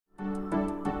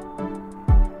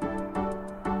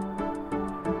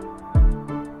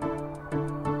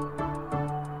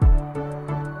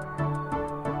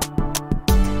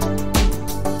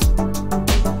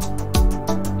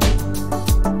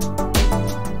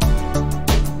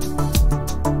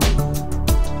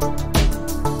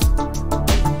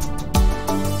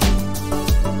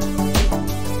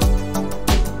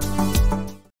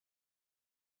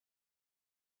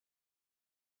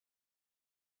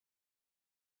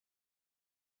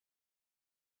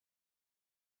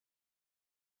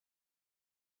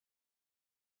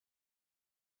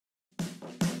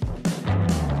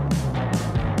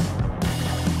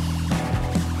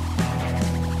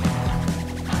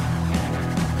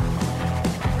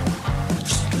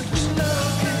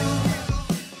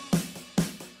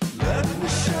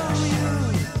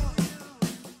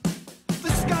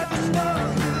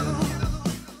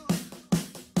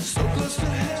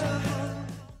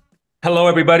Hello,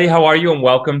 everybody. How are you? And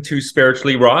welcome to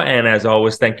Spiritually Raw. And as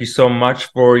always, thank you so much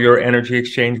for your energy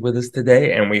exchange with us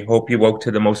today. And we hope you woke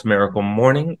to the most miracle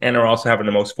morning and are also having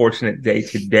the most fortunate day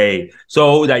today.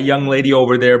 So that young lady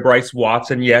over there, Brice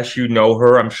Watson, yes, you know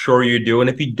her. I'm sure you do. And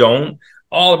if you don't,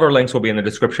 all of her links will be in the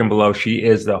description below. She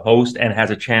is the host and has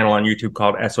a channel on YouTube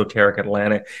called Esoteric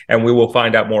Atlanta. And we will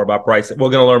find out more about Brice. We're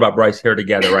going to learn about Brice here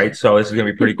together, right? So this is going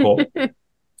to be pretty cool.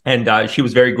 And she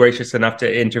was very gracious enough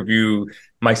to interview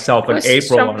myself and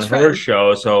April on her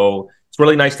show. So it's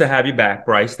really nice to have you back,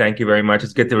 Brice. Thank you very much.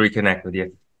 It's good to reconnect with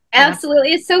you.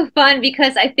 Absolutely. It's so fun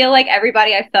because I feel like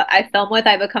everybody I film with,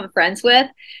 I become friends with.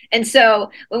 And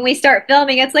so when we start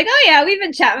filming, it's like, oh yeah, we've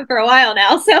been chatting for a while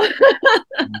now. So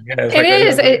yeah,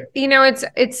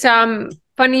 it's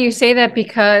funny you say that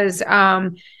because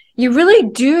you really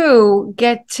do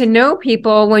get to know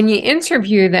people when you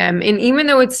interview them. And even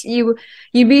though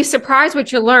you'd be surprised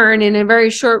what you learn in a very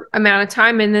short amount of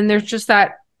time. And then there's just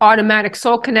that automatic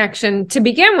soul connection to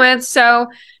begin with. So,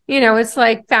 it's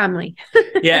like family.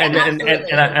 Yeah.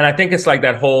 And I think it's like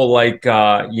that whole,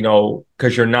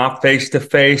 because you're not face to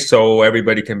face, so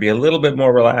everybody can be a little bit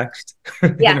more relaxed.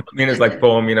 Yeah. It's like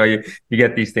boom, you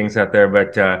get these things out there.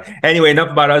 But anyway, enough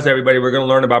about us, everybody. We're going to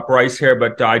learn about Brice here,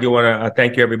 but I do want to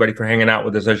thank you, everybody, for hanging out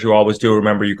with us as you always do.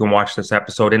 Remember, you can watch this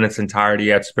episode in its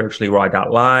entirety at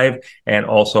spirituallyraw.live and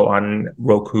also on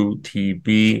Roku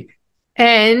TV.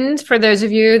 And for those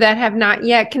of you that have not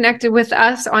yet connected with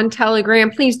us on Telegram,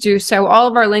 please do so. All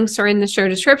of our links are in the show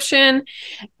description.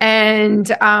 And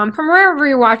from wherever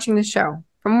you're watching the show,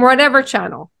 from whatever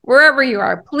channel, wherever you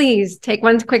are, please take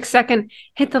one quick second,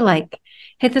 hit the like,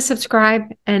 hit the subscribe,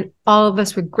 and all of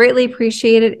us would greatly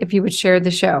appreciate it if you would share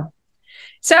the show.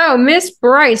 So, Miss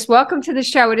Brice, welcome to the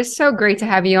show. It is so great to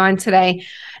have you on today.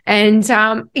 And,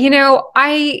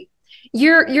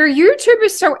 Your YouTube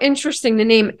is so interesting, the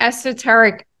name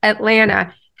Esoteric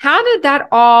Atlanta. How did that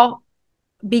all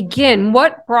begin?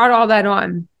 What brought all that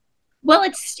on? Well,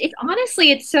 it's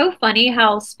honestly, it's so funny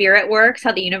how spirit works,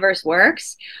 how the universe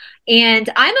works. And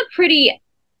I'm a pretty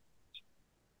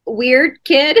weird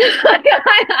kid.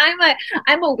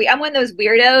 I'm one of those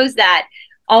weirdos that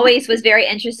always was very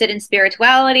interested in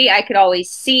spirituality. I could always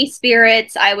see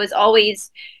spirits. I was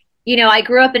always, I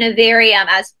grew up in a very,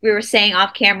 as we were saying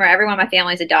off camera, everyone in my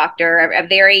family is a doctor, a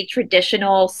very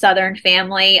traditional Southern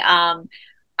family. I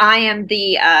am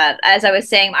as I was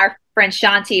saying, our friend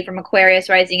Shanti from Aquarius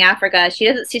Rising Africa,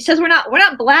 she says we're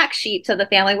not black sheep to the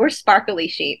family, we're sparkly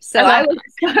sheep. So I was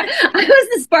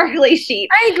the sparkly sheep.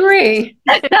 I agree.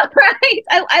 Right.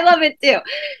 I love it too.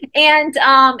 And,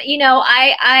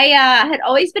 I had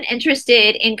always been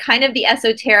interested in kind of the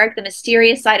esoteric, the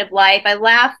mysterious side of life. I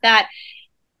laugh that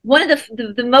one of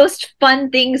the most fun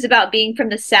things about being from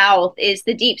the South is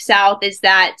the Deep South is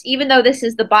that even though this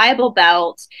is the Bible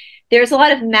Belt, there's a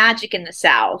lot of magic in the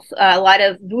South, a lot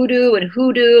of voodoo and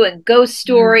hoodoo and ghost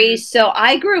stories. So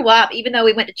I grew up, even though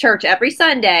we went to church every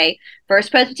Sunday, First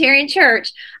Presbyterian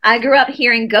Church, I grew up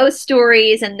hearing ghost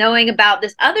stories and knowing about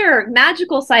this other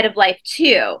magical side of life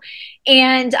too.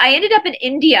 And I ended up in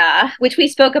India, which we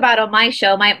spoke about on my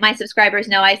show. My subscribers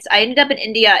know I ended up in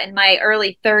India in my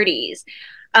early 30s.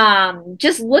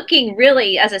 Just looking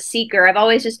really as a seeker. I've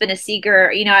always just been a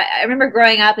seeker. I remember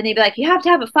growing up and they'd be like, you have to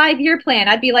have a 5-year plan.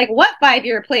 I'd be like, what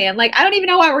 5-year plan? Like, I don't even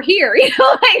know why we're here.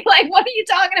 Like what are you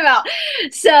talking about?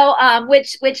 So,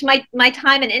 which my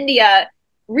time in India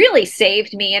really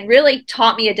saved me and really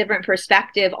taught me a different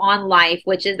perspective on life,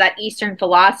 which is that Eastern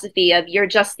philosophy of you're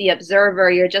just the observer,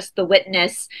 you're just the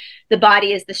witness. The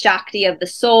body is the Shakti of the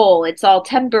soul. It's all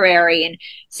temporary. And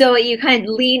so you kind of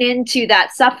lean into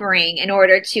that suffering in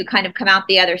order to kind of come out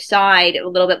the other side a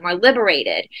little bit more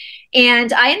liberated.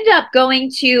 And I ended up going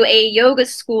to a yoga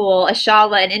school, a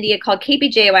shala in India called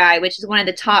KPJY, which is one of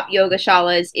the top yoga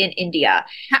shalas in India.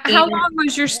 How long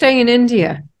was your stay in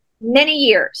India? Many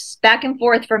years, back and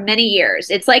forth for many years.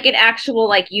 It's like an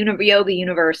actual yoga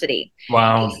university.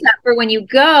 Wow. Except for when you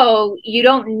go, you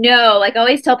don't know. Like I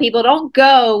always tell people, don't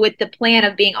go with the plan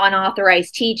of being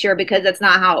unauthorized teacher because that's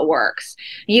not how it works.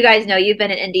 You guys know, you've been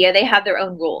in India. They have their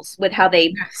own rules with how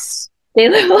they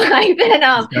live life and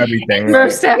everything.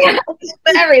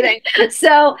 Everything.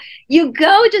 So you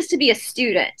go just to be a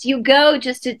student. You go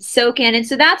just to soak in. And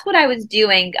so that's what I was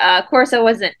doing. Of course, I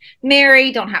wasn't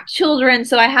married, don't have children.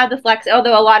 So I had the flex,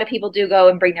 although a lot of people do go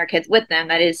and bring their kids with them.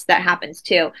 That happens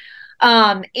too.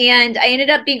 And I ended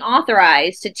up being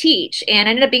authorized to teach and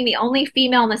ended up being the only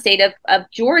female in the state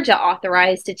of Georgia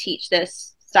authorized to teach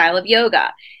this style of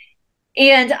yoga.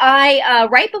 And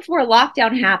right before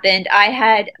lockdown happened, I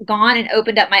had gone and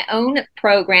opened up my own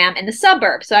program in the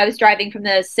suburbs. So I was driving from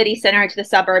the city center to the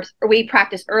suburbs. We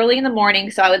practiced early in the morning.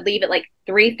 So I would leave at like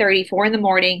 3:30, 4 in the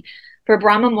morning for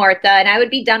Brahma Muhurta, and I would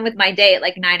be done with my day at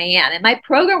like 9 a.m. And my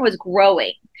program was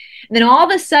growing. And then all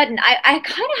of a sudden, I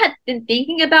kind of had been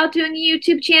thinking about doing a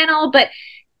YouTube channel, but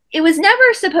it was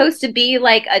never supposed to be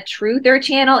like a truther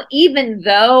channel, even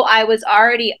though I was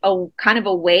already kind of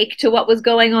awake to what was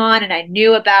going on. And I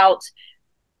knew about,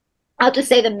 I'll just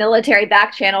say the military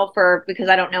back channel because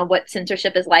I don't know what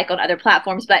censorship is like on other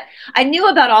platforms, but I knew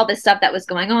about all this stuff that was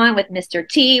going on with Mr.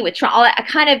 T, with Trump. I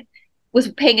kind of was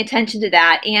paying attention to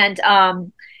that.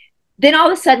 And then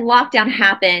all of a sudden lockdown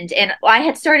happened, and I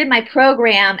had started my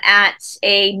program at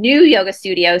a new yoga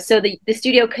studio. So the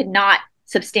studio could not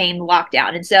sustain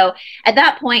lockdown. And so at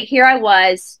that point, here I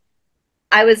was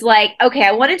like, okay,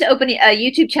 I wanted to open a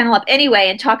YouTube channel up anyway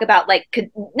and talk about like,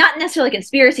 not necessarily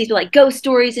conspiracies, but like ghost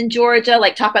stories in Georgia,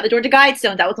 like talk about the Georgia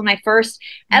Guidestones. That was one of my first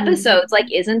episodes.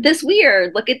 Like, isn't this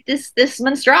weird? Look at this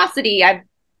monstrosity. I've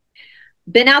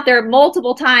been out there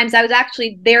multiple times. I was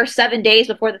actually there 7 days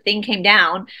before the thing came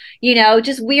down,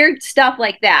 just weird stuff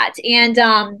like that.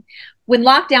 And when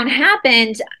lockdown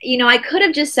happened, I could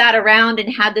have just sat around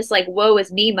and had this like, woe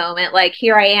is me moment. Like,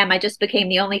 here I am. I just became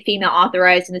the only female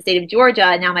authorized in the state of Georgia,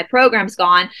 and now my program's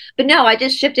gone. But no, I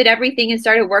just shifted everything and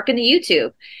started working the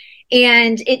YouTube.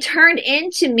 And it turned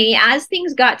into me, as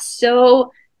things got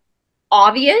so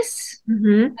obvious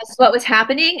as what was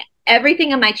happening,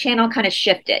 everything on my channel kind of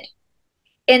shifted.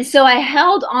 And so I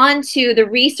held on to the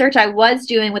research I was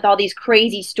doing with all these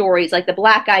crazy stories, like the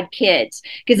black-eyed kids,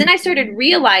 because then I started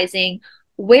realizing,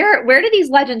 where do these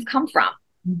legends come from?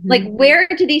 Like, where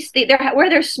do where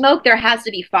there's smoke, there has to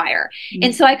be fire.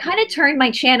 And so I kind of turned my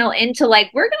channel into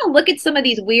like, we're going to look at some of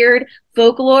these weird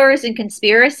folklores and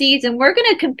conspiracies, and we're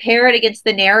going to compare it against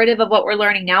the narrative of what we're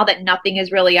learning now, that nothing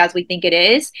is really as we think it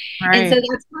is. Right. And so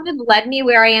that's kind of led me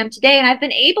where I am today. And I've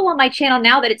been able on my channel,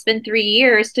 now that it's been 3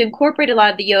 years, to incorporate a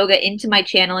lot of the yoga into my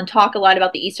channel and talk a lot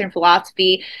about the Eastern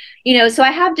philosophy. So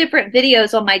I have different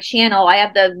videos on my channel. I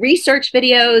have the research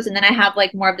videos, and then I have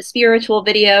like more of the spiritual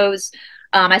videos.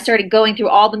 I started going through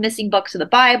all the missing books of the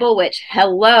Bible, which,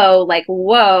 hello, like,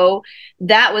 whoa,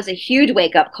 that was a huge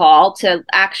wake-up call to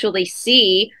actually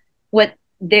see what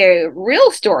their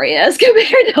real story is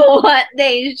compared to what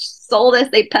they sold us,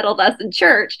 they peddled us in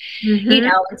church, And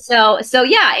so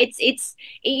yeah, it's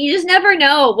you just never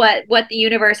know what the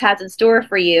universe has in store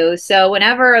for you. So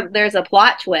whenever there's a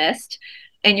plot twist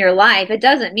in your life, it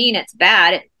doesn't mean it's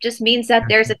bad. It just means that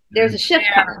there's a shift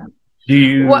coming.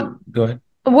 Go ahead.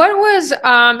 What was,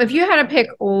 if you had to pick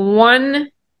one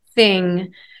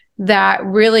thing that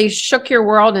really shook your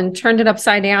world and turned it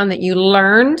upside down that you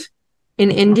learned in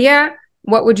India,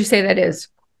 what would you say that is?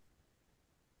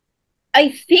 I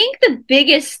think the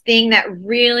biggest thing that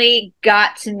really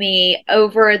got to me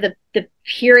over the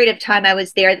period of time I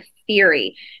was there, the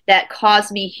theory that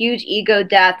caused me huge ego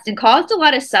deaths and caused a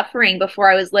lot of suffering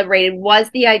before I was liberated, was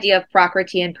the idea of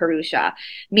Prakriti and Purusha,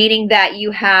 meaning that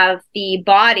you have the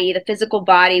body, the physical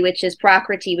body, which is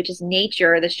Prakriti, which is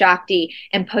nature, the Shakti,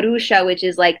 and Purusha, which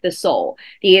is like the soul,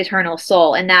 the eternal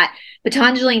soul. And that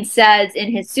Patanjali says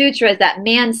in his sutras that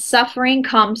man's suffering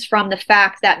comes from the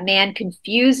fact that man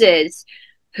confuses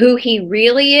who he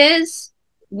really is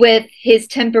with his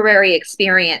temporary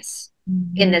experience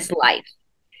in this life.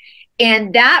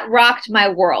 And that rocked my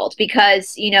world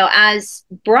because, as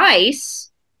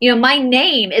Brice, my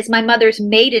name is my mother's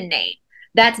maiden name.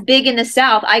 That's big in the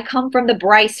South. I come from the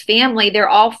Brice family. They're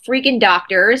all freaking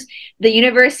doctors. The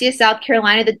University of South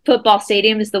Carolina, the football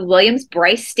stadium is the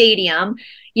Williams-Brice Stadium.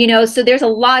 So there's a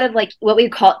lot of like what we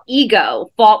call ego,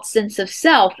 false sense of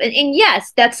self. And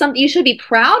yes, that's something you should be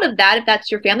proud of that. If that's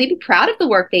your family, be proud of the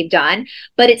work they've done,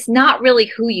 but it's not really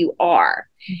who you are.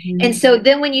 And so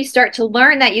then when you start to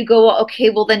learn that, you go, well, okay,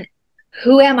 well then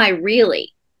who am I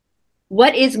really?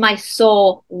 What is my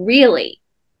soul really?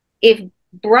 If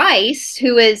Brice,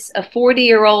 who is a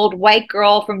 40-year-old white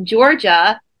girl from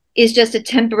Georgia, is just a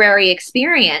temporary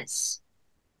experience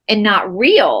and not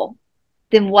real,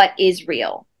 then what is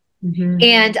real?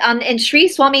 And in Sri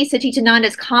Swami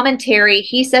Satchidananda's commentary,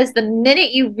 he says the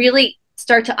minute you really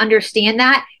start to understand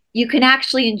that, you can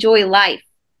actually enjoy life.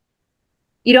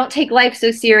 You don't take life so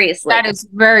seriously. That is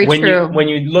very true. When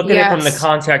you look at it from the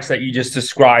context that you just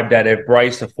described, that if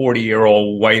Brice, a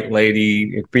 40-year-old white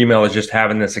lady, if female, is just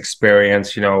having this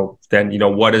experience, then,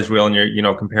 what is real? And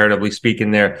you're, comparatively speaking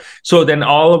there. So then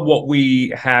all of what we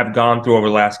have gone through over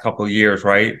the last couple of years,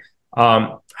 right?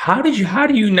 How do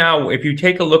you now, if you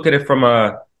take a look at it from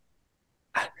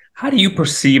how do you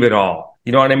perceive it all?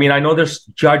 You know what I mean? I know there's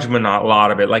judgment on a lot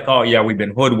of it, like, oh yeah, we've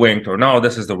been hoodwinked, or no,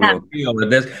 this is the real deal. Or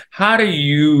this. How do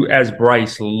you, as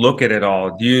Brice, look at it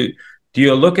all? Do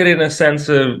you look at it in a sense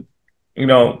of, you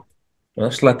know,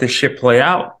 let's let this shit play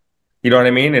out? You know what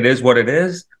I mean? It is what it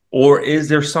is. Or is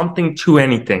there something to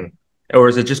anything? Or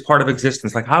is it just part of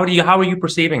existence? Like, how are you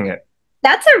perceiving it?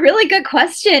 That's a really good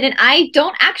question. And I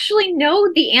don't actually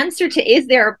know the answer to, is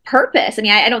there a purpose? I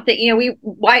mean, I don't think, you know,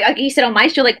 why, like you said on my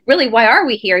show, like, really, why are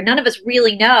we here? None of us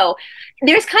really know.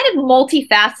 There's kind of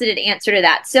multifaceted answer to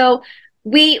that. So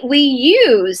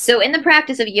so in the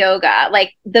practice of yoga,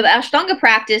 like the Ashtanga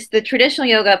practice, the traditional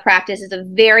yoga practice is a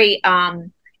very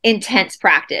intense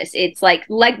practice. It's like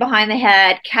leg behind the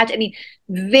head,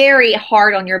 very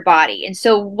hard on your body. And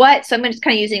so I'm just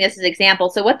kind of using this as an example.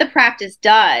 So what the practice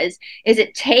does is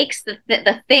it takes the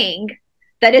thing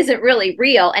that isn't really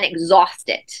real and exhausts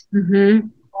it.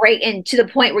 Right. And to the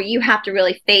point where you have to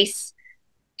really face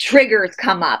triggers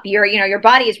come up. Your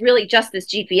body is really just this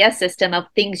GPS system of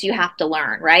things you have to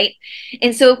learn, right?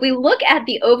 And so if we look at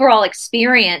the overall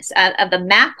experience of the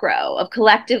macro of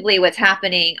collectively what's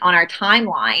happening on our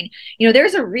timeline,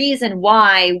 there's a reason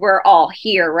why we're all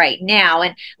here right now.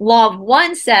 And Law of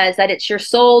One says that it's your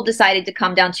soul decided to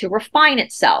come down to refine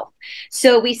itself.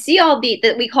 So we see all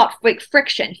that we call it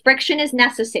friction. Friction is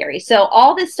necessary. So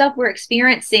all this stuff we're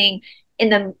experiencing in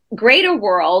the greater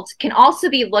world can also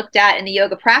be looked at in the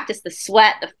yoga practice, the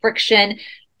sweat, the friction,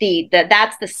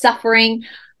 that's the suffering,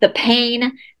 the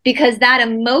pain, because that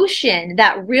emotion,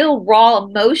 that real raw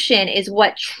emotion is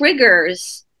what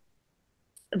triggers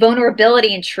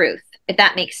vulnerability and truth, if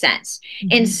that makes sense.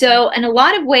 And so in a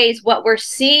lot of ways, what we're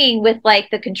seeing with like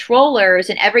the controllers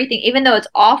and everything, even though it's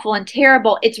awful and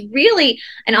terrible, it's really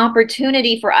an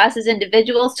opportunity for us as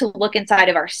individuals to look inside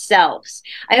of ourselves.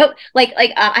 I hope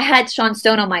I had Sean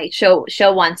Stone on my show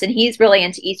once, and he's really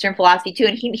into Eastern philosophy too.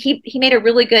 And he made a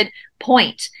really good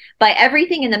point. By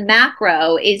everything in the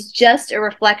macro is just a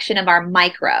reflection of our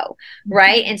micro,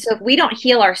 right? And so if we don't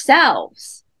heal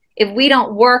ourselves, if we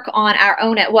don't work on our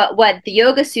own at what the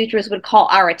Yoga Sutras would call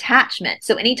our attachment.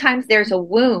 So anytime there's a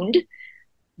wound,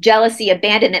 jealousy,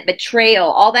 abandonment, betrayal,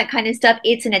 all that kind of stuff,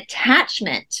 it's an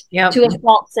attachment to a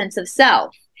false sense of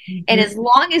self. And as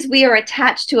long as we are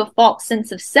attached to a false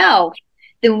sense of self,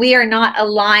 then we are not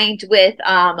aligned with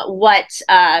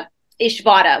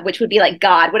Ishvara, which would be like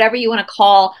God, whatever you want to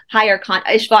call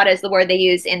Ishvara is the word they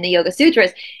use in the Yoga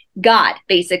Sutras. God,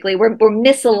 basically, we're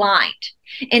misaligned.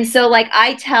 And so like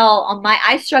I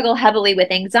struggle heavily with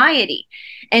anxiety.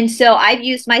 And so I've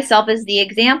used myself as the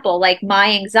example, like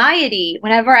my anxiety,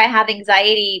 whenever I have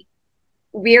anxiety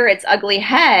rear its ugly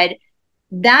head,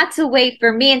 that's a way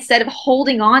for me, instead of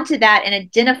holding on to that and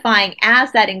identifying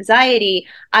as that anxiety,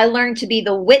 I learn to be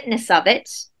the witness of it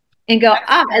and go,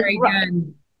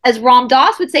 as Ram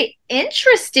Dass would say,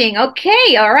 interesting.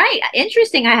 Okay. All right.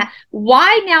 Interesting.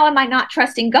 Why now am I not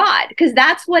trusting God? Because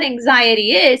that's what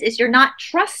anxiety is you're not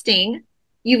trusting.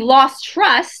 You've lost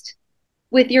trust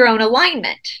with your own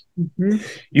alignment.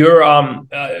 You're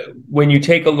when you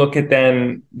take a look at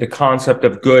then the concept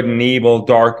of good and evil,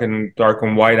 dark and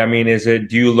white, I mean, do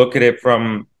you look at it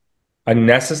from a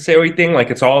necessary thing, like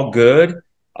it's all good?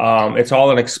 It's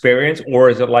all an experience, or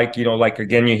is it like, like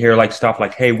again, you hear like stuff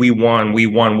like, hey, we won,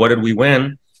 what did we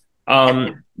win?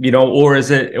 Or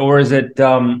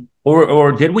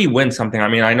did we win something? I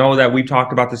mean, I know that we've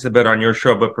talked about this a bit on your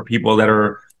show, but for people that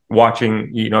are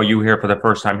watching, you here for the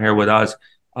first time here with us,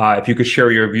 if you could share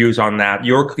your views on that,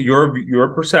 your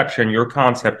perception, your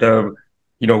concept of,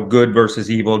 good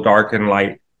versus evil, dark and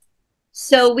light.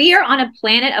 So we are on a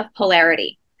planet of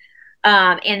polarity.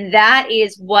 And that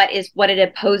is what an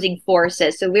opposing force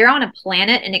is. So we're on a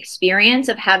planet, an experience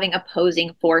of having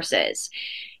opposing forces.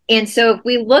 And so if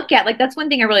we look at, like, that's one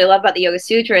thing I really love about the Yoga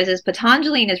Sutras is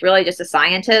Patanjali is really just a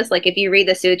scientist. Like if you read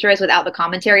the sutras without the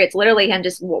commentary, it's literally him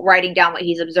just writing down what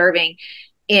he's observing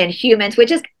in humans,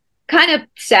 which is kind of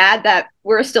sad that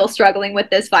we're still struggling with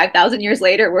this 5,000 years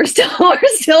later. We're still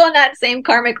in that same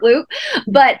karmic loop.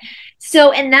 But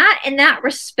so in that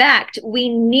respect, we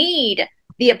need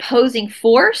the opposing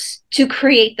force to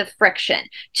create the friction,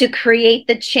 to create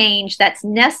the change that's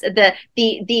if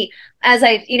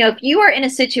you are in a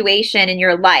situation in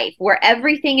your life where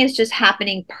everything is just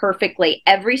happening perfectly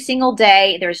every single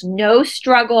day, there's no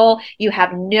struggle, you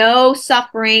have no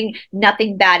suffering,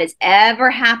 nothing bad has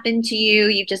ever happened to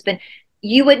you,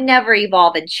 you would never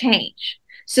evolve and change.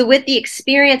 So with the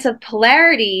experience of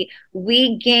polarity,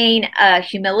 we gain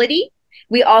humility.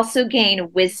 We also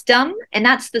gain wisdom, and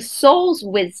that's the soul's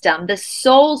wisdom, It's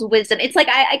like,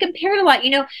 I compare it a lot.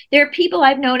 There are people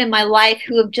I've known in my life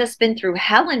who have just been through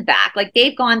hell and back. Like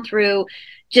they've gone through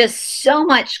just so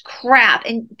much crap.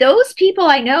 And those people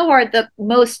I know are the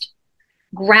most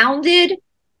grounded,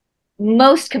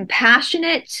 most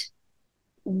compassionate,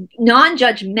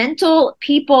 non-judgmental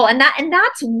people. And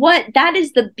that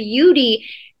is the beauty.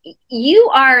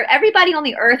 Everybody on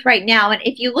the earth right now. And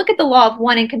if you look at the law of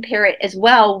one and compare it as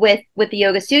well with the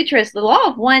Yoga Sutras, the law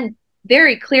of one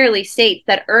very clearly states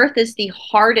that earth is the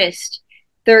hardest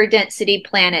third density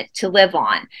planet to live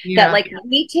on. Yeah. That like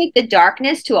we take the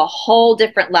darkness to a whole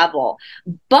different level.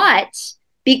 But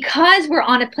because we're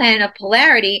on a planet of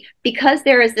polarity, because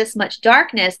there is this much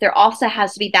darkness, there also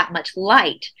has to be that much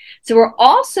light. So we're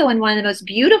also in one of the most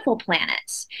beautiful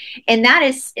planets. And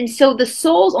so the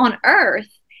souls on earth,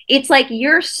 it's like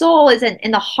your soul is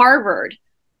in the Harvard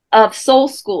of soul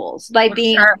schools by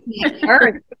being on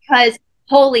earth, because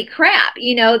holy crap,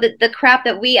 the crap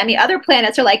that other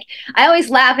planets are like, I always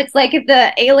laugh. It's like if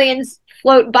the aliens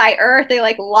float by Earth, they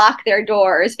like lock their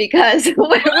doors because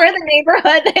we're the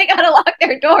neighborhood. They gotta lock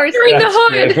their doors. We're in the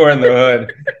hood. We're in the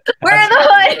hood. We're in the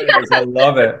hood. I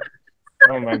love it.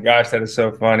 Oh my gosh, that is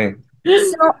so funny.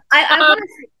 So I want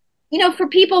to, for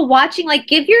people watching, like,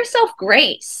 give yourself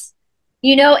grace.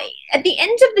 At the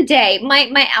end of the day,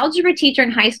 my algebra teacher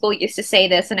in high school used to say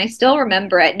this, and I still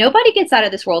remember it. Nobody gets out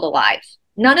of this world alive.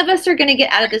 None of us are going to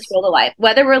get out of this world alive,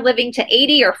 whether we're living to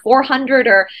 80 or 400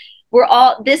 or we're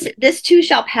all, this too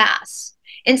shall pass.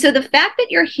 And so the fact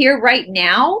that you're here right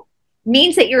now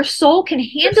means that your soul can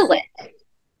handle it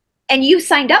and you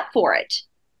signed up for it.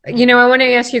 I want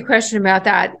to ask you a question about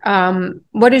that.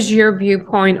 What is your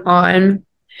viewpoint on,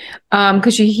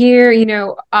 because you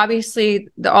hear, obviously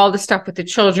all the stuff with the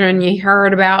children, you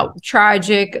heard about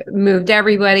tragic, moved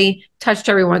everybody, touched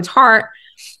everyone's heart.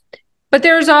 But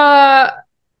there's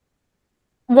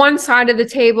one side of the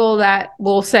table that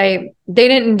will say they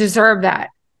didn't deserve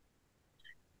that.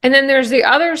 And then there's the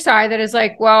other side that is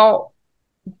like, well,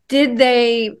 did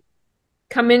they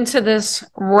come into this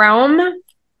realm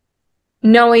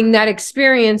knowing that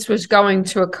experience was going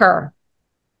to occur?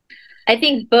 I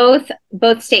think both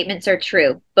statements are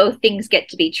true. Both things get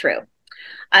to be true.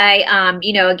 Again,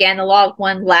 the law of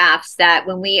one laughs that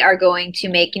when we are going to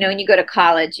make, when you go to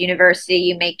college, university,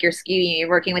 you make your SKU, you're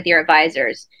working with your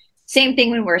advisors. Same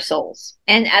thing when we're souls.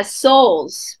 And as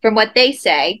souls, from what they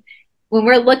say, when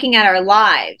we're looking at our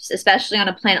lives, especially on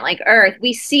a planet like Earth,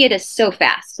 we see it as so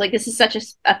fast. Like, this is such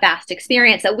a fast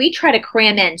experience that we try to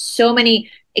cram in so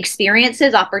many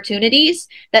experiences, opportunities,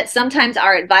 that sometimes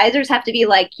our advisors have to be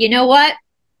like, you know what?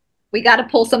 We got to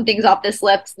pull some things off this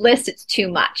list. It's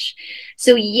too much.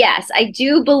 So yes, I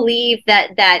do believe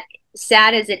that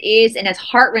sad as it is and as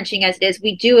heart-wrenching as it is,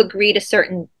 we do agree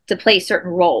to play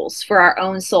certain roles for our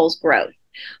own soul's growth.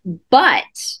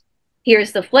 But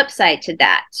here's the flip side to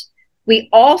that. We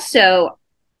also,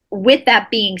 with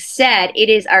that being said, it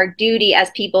is our duty as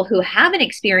people who haven't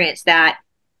experienced that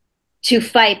to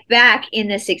fight back in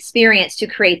this experience to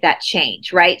create that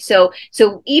change, right? So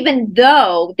even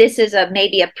though this is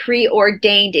maybe a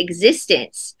preordained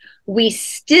existence, we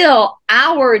still,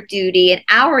 our duty and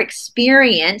our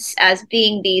experience as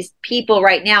being these people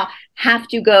right now have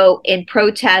to go and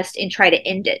protest and try to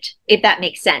end it, if that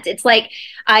makes sense. It's like,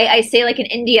 I say, like in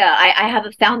India, I have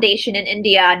a foundation in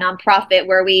India, a nonprofit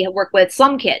where we work with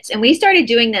slum kids. And we started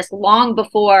doing this long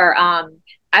before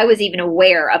I was even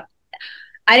aware of,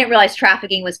 I didn't realize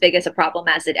trafficking was big as a problem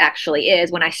as it actually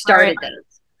is when I started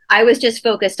this. I was just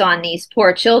focused on these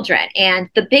poor children. And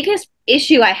the biggest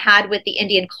issue I had with the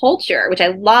Indian culture, which I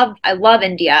love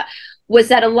India, was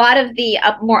that a lot of the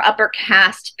more upper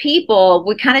caste people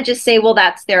would kind of just say, well,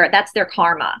 that's their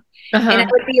karma. And I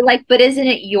would be like, but isn't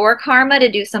it your karma to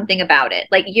do something about it?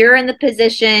 Like, you're in the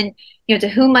position, to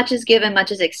whom much is given,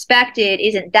 much is expected.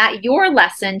 Isn't that your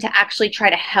lesson to actually try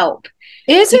to help?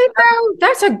 Is it though?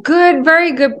 That's a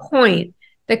very good point.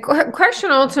 The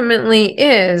question ultimately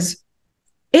is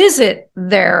it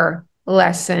their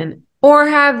lesson, or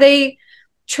have they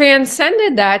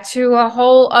transcended that to a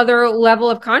whole other level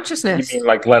of consciousness? You mean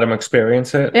like let them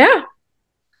experience it? Yeah.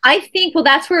 I think, well,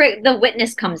 that's where the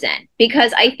witness comes in,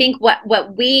 because I think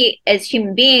what we as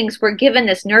human beings, we're given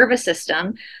this nervous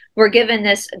system, we're given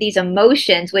these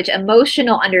emotions, which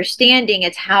emotional understanding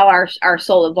is how our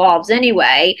soul evolves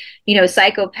anyway.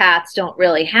 Psychopaths don't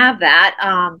really have that.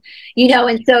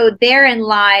 And so therein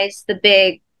lies the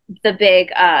big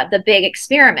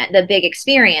experiment, the big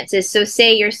experience is, so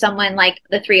say you're someone like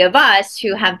the three of us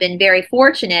who have been very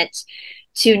fortunate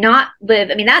to not live.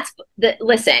 I mean,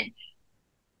 listen,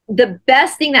 the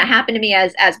best thing that happened to me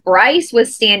as Brice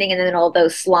was standing in the middle of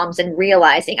those slums and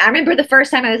realizing, I remember the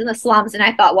first time I was in the slums and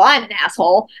I thought, well, I'm an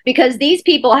asshole because these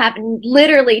people have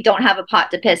literally don't have a pot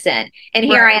to piss in. And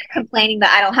here I am complaining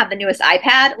that I don't have the newest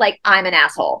iPad. Like, I'm an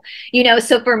asshole, you know?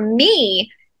 So for me,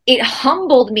 it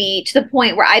humbled me to the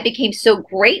point where I became so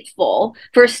grateful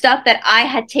for stuff that I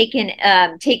had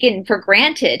taken for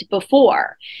granted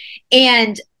before.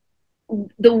 And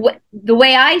the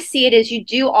way I see it is you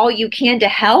do all you can to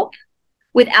help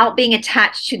without being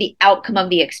attached to the outcome of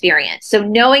the experience. So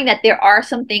knowing that there are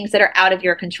some things that are out of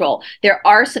your control. There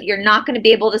are some, you're not going to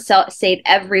be able to save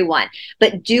everyone,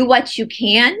 but do what you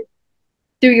can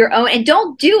through your own, and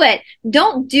don't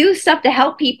do stuff to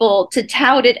help people to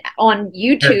tout it on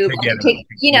YouTube.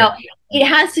 You know, it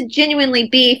has to genuinely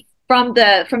be from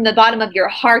the bottom of your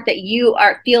heart that you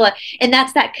feel it, and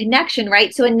that's that connection,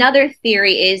 right? So another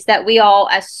theory is that we all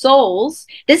as souls,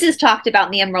 this is talked about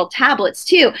in the Emerald Tablets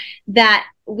too, that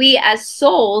we as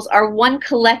souls are one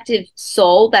collective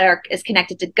soul that is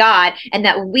connected to God, and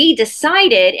that we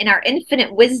decided in our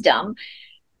infinite wisdom,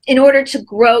 in order to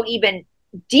grow even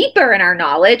deeper in our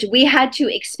knowledge, we had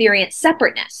to experience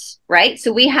separateness, right?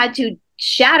 So we had to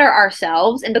shatter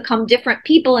ourselves and become different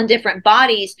people in different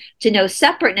bodies to know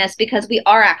separateness, because we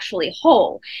are actually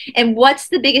whole. And what's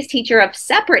the biggest teacher of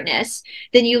separateness?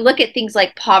 Then you look at things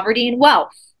like poverty and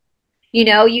wealth. You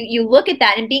know, you look at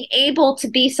that, and being able to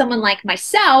be someone like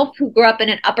myself who grew up in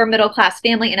an upper middle class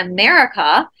family in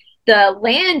America, the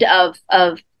land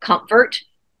of comfort,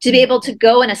 to be able to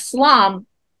go in a slum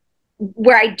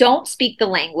where I don't speak the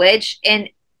language and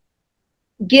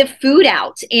give food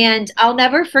out. And I'll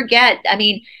never forget, I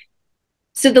mean,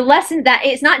 so the lesson that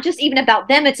it's not just even about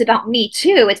them, it's about me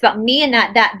too. It's about me and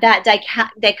that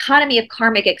dichotomy of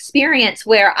karmic experience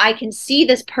where I can see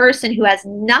this person who has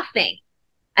nothing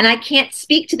and I can't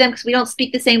speak to them because we don't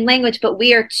speak the same language, but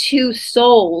we are two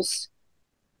souls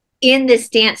in this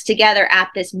dance together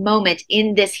at this moment,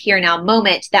 in this here now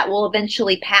moment that will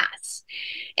eventually pass.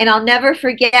 And I'll never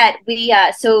forget,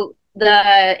 so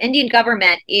the Indian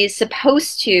government is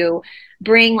supposed to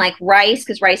bring like rice,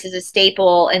 because rice is a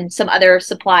staple, and some other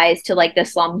supplies to like the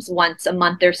slums once a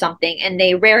month or something. And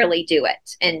they rarely do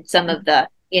it. And some of the,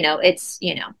 it's,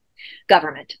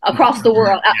 government across the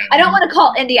world. I don't want to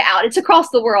call India out. It's across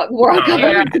the world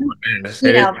government.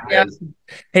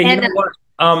 Hey, you know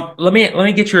what? Let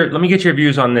me get your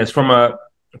views on this from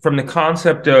the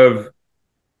concept of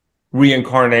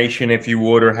reincarnation, if you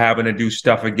would, or having to do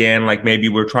stuff again, like maybe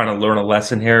we're trying to learn a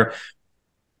lesson here.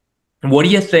 What do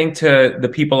you think to the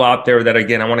people out there that,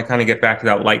 again, I want to kind of get back to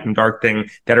that light and dark thing,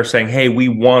 that are saying, hey, we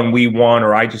won,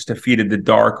 or I just defeated the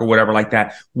dark, or whatever like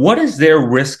that? What is their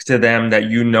risk to them that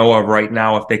you know of right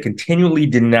now if they continually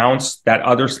denounce that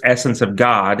other essence of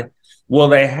God?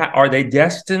 Are they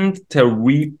destined to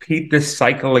repeat this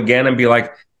cycle again and be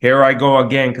like, here I go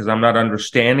again because I'm not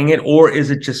understanding it? Or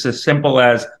is it just as simple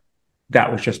as, that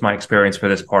was just my experience for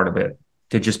this part of it,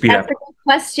 to just be That's a good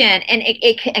question. And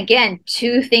it again,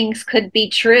 two things could be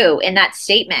true in that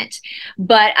statement.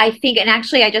 But I think, and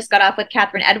actually I just got off with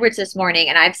Catherine Edwards this morning,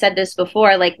 and I've said this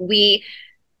before, like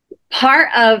part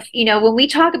of, when we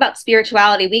talk about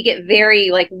spirituality, we get very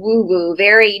like woo-woo,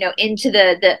 very,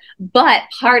 into but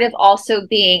part of also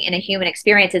being in a human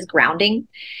experience is grounding.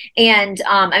 And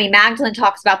I mean, Magdalene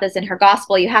talks about this in her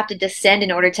gospel. You have to descend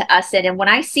in order to ascend. And when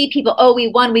I see people, oh, we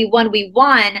won,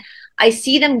 I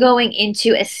see them going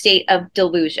into a state of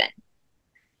delusion.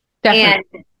 Definitely.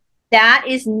 And that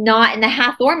is not in the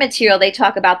Hathor material. They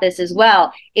talk about this as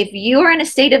well. If you are in a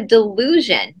state of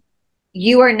delusion,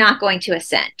 you are not going to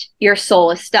ascend. Your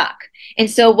soul is stuck.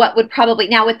 And so what would probably,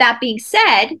 now with that being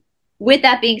said,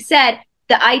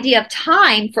 the idea of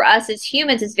time for us as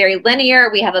humans is very linear.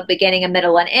 We have a beginning, a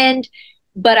middle, and end,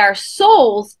 but our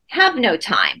souls have no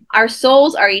time. Our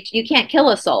souls are, you can't kill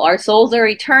a soul. Our souls are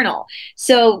eternal.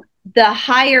 So the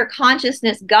higher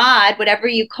consciousness, God, whatever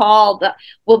you call,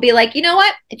 will be like, you know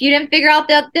what? If you didn't figure out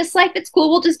this life, it's cool.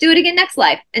 We'll just do it again next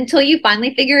life until you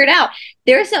finally figure it out.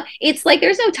 It's like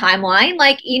there's no timeline.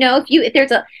 Like, if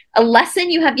there's a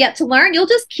lesson you have yet to learn, you'll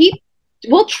just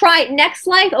we'll try it next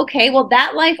life. Okay, well,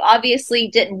 that life obviously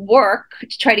didn't work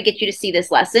to try to get you to see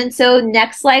this lesson. So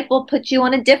next life will put you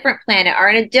on a different planet or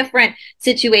in a different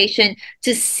situation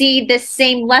to see this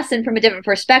same lesson from a different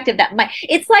perspective.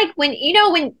 It's like when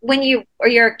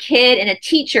you're a kid and a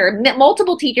teacher,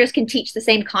 multiple teachers can teach the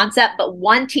same concept, but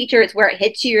one teacher is where it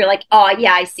hits you. You're like, oh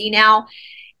yeah, I see now.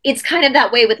 it's kind of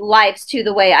that way with lives too.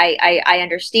 The way I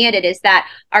understand it is that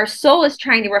our soul is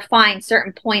trying to refine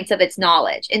certain points of its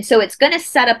knowledge. And so it's going to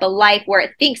set up a life where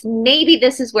it thinks maybe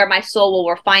this is where my soul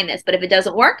will refine this. But if it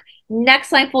doesn't work,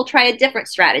 next life we'll try a different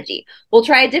strategy. We'll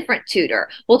try a different tutor.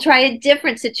 We'll try a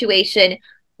different situation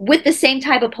with the same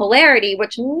type of polarity,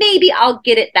 which maybe I'll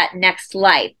get it that next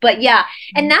life. But yeah,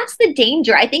 and that's the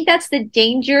danger. I think that's the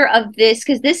danger of this,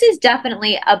 because this is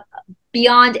definitely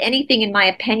beyond anything, in my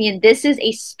opinion, this is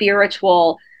a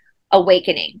spiritual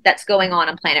awakening that's going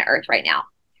on planet Earth right now.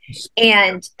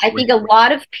 And I think a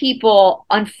lot of people,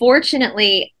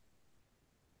 unfortunately,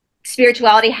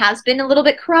 spirituality has been a little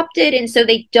bit corrupted, and so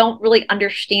they don't really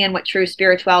understand what true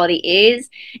spirituality is.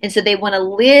 And so they want to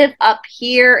live up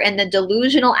here in the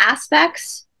delusional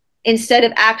aspects instead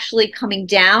of actually coming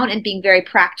down and being very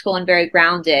practical and very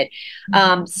grounded.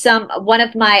 I'm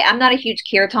not a huge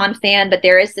kirtan fan, but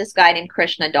there is this guy named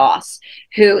Krishna Das,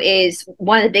 who is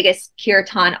one of the biggest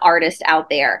kirtan artists out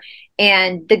there.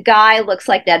 And the guy looks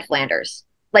like Ned Flanders.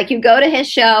 Like, you go to his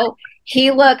show,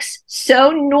 he looks so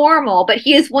normal, but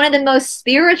he is one of the most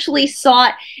spiritually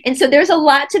sought. And so there's a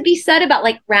lot to be said about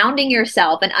like grounding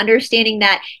yourself and understanding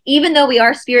that even though we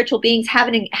are spiritual beings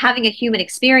having a human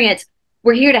experience,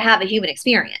 we're here to have a human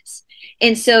experience.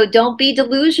 And so don't be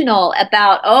delusional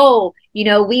about, oh, you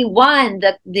know, we won,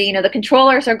 the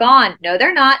controllers are gone. No,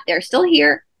 they're not. They're still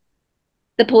here.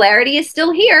 The polarity is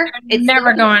still here. It's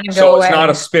never going to go so away. It's not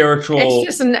a spiritual.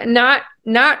 It's just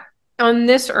not on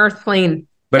this earth plane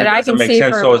but that I can see.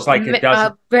 So it's like it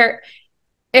doesn't.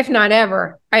 If not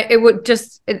ever,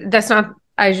 that's not,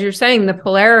 as you're saying, the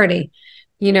polarity.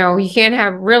 You know, you can't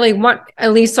have really one,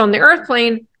 at least on the earth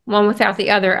plane, one without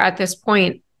the other at this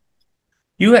point.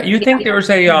 You think there's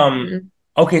a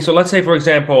okay, so let's say, for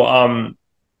example,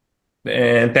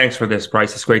 and thanks for this,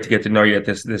 Brice. It's great to get to know you at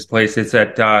this place. It's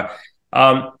that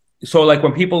so like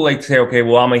when people like say, okay,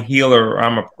 well, I'm a healer or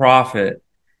I'm a prophet,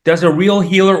 does a real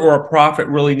healer or a prophet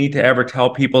really need to ever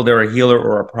tell people they're a healer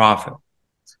or a prophet?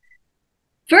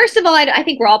 First of all, I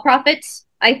think we're all prophets.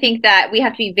 I think that we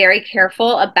have to be very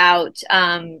careful about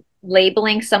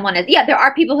labeling someone as, yeah, there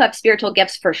are people who have spiritual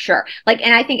gifts for sure. Like,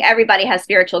 and I think everybody has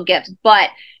spiritual gifts, but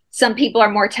some people are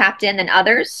more tapped in than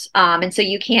others. And so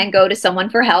you can go to someone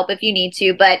for help if you need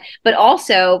to, but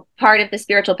also part of the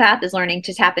spiritual path is learning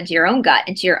to tap into your own gut,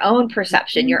 into your own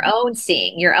perception, your own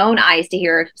seeing, your own eyes to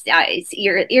hear,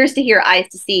 your ears to hear, eyes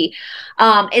to see.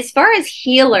 As far as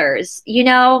healers, you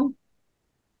know,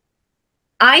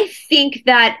 I think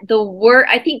that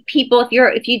I think people,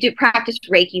 if you do practice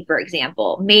Reiki, for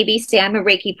example, maybe say I'm a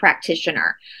Reiki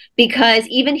practitioner, because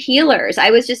even healers, I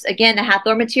was just, again, the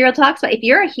Hathor material talks about, if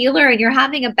you're a healer and you're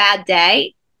having a bad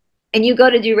day and you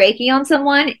go to do Reiki on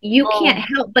someone, you can't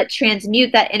help but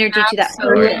transmute that energy to that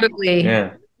person. Absolutely.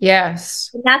 Yeah.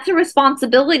 Yes. And that's a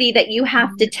responsibility that you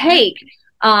have to take.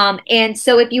 And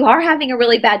so if you are having a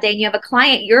really bad day and you have a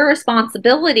client, your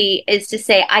responsibility is to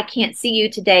say, I can't see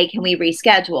you today. Can we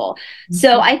reschedule?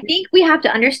 So I think we have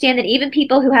to understand that even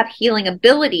people who have healing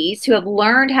abilities, who have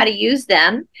learned how to use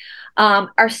them,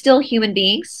 are still human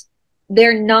beings.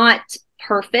 They're not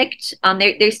perfect.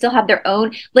 They still have their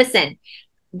own. Listen,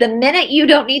 the minute you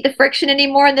don't need the friction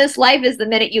anymore in this life is the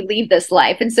minute you leave this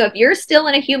life. And so if you're still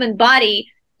in a human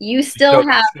body, you still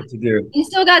got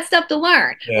stuff to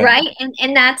learn, right?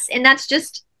 And that's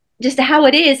just how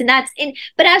it is.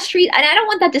 But as Sri, and I don't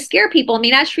want that to scare people. I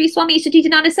mean, as Sri Swami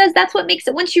Satchidananda says, that's what makes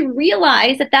it. Once you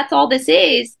realize that that's all this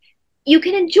is, you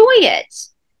can enjoy it.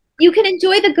 You can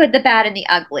enjoy the good, the bad, and the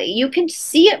ugly. You can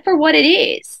see it for what it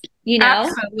is. You know,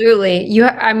 absolutely.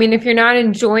 I mean, if you're not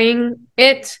enjoying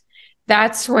it,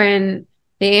 that's when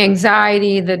the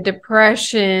anxiety, the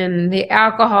depression, the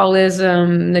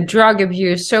alcoholism, the drug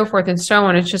abuse, so forth and so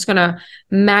on, it's just going to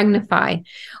magnify.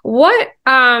 What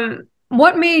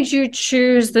made you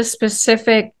choose the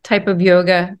specific type of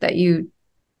yoga that you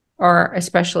are a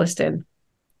specialist in?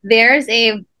 There's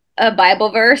a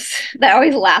Bible verse that I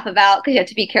always laugh about, because you have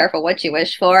to be careful what you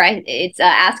wish for. It's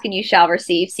ask and you shall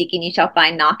receive, seek and you shall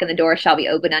find, knock and the door shall be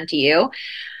open unto you.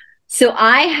 So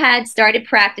I had started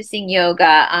practicing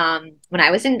yoga when I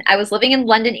was living in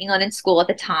London, England in school at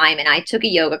the time, and I took a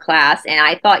yoga class, and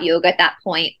I thought yoga at that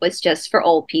point was just for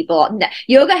old people.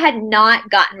 Yoga had not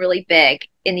gotten really big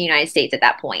in the United States at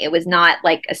that point. It was not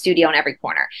like a studio on every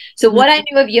corner. So what I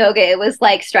knew of yoga, it was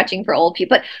like stretching for old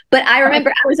people. But I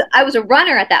remember I was a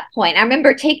runner at that point. I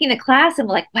remember taking the class and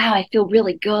like, wow, I feel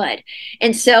really good.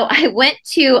 And so I went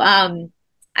to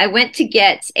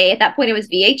get at that point it was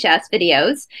VHS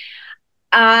videos.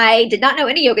 I did not know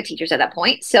any yoga teachers at that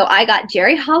point. So I got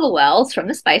Jerry Hollowell's from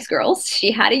the Spice Girls.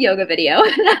 She had a yoga video.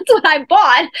 And that's what I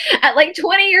bought at like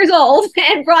 20 years old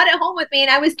and brought it home with me.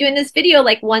 And I was doing this video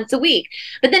like once a week.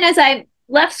 But then as I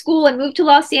left school and moved to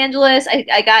Los Angeles,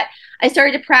 I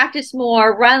started to practice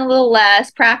more, run a little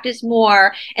less, practice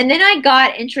more. And then I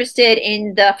got interested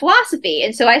in the philosophy.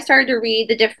 And so I started to read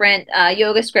the different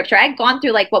yoga scripture. I had gone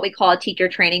through like what we call a teacher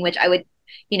training, which I would,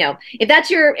 you know, if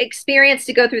that's your experience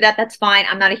to go through that, that's fine.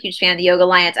 I'm not a huge fan of the Yoga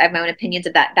Alliance. I have my own opinions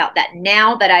about that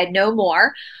now that I know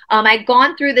more. I'd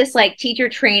gone through this like teacher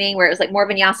training where it was like more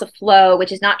vinyasa flow,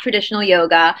 which is not traditional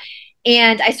yoga.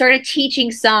 And I started teaching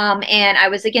some, and I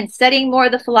was, again, studying more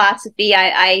of the philosophy.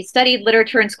 I studied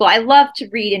literature in school. I love to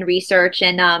read and research.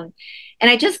 And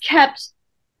I just kept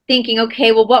thinking,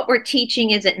 okay, well, what we're teaching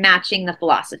isn't matching the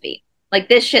philosophy. Like,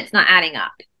 this shit's not adding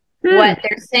up. What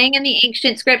they're saying in the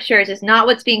ancient scriptures is not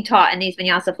what's being taught in these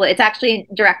vinyasa flow. It's actually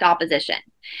in direct opposition.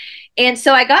 And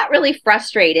so I got really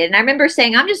frustrated. And I remember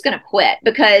saying, I'm just going to quit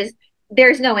because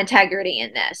there's no integrity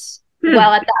in this.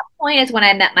 Well, at that point is when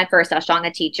I met my first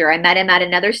Ashtanga teacher. I met him at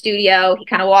another studio. He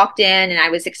kind of walked in and I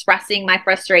was expressing my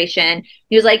frustration.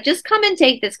 He was like, just come and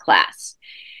take this class.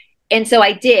 And so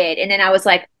I did. And then I was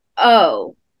like,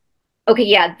 oh, okay,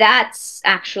 yeah, that's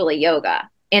actually yoga.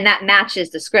 And that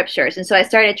matches the scriptures. And so I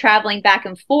started traveling back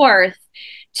and forth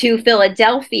to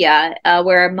Philadelphia,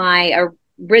 where my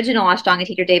original Ashtanga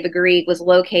teacher, David Garrigues, was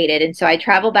located. And so I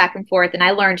traveled back and forth and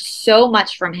I learned so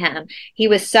much from him. He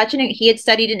was he had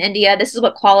studied in India. This is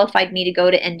what qualified me to go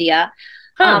to India.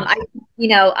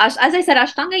 As I said,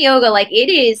 Ashtanga yoga, like it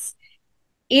is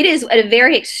at a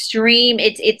very extreme,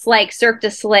 it's like Cirque du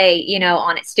Soleil,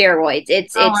 on its steroids.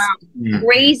 It's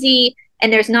crazy.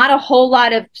 And there's not a whole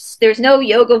lot of, there's no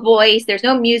yoga voice, there's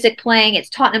no music playing. It's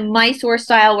taught in a Mysore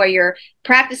style where you're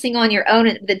practicing on your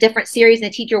own, the different series, and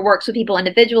the teacher works with people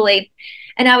individually.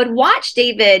 And I would watch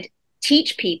David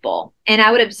teach people and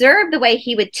I would observe the way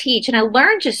he would teach. And I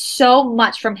learned just so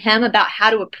much from him about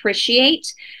how to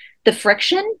appreciate the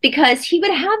friction, because he would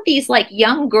have these like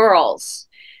young girls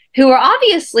who were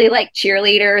obviously like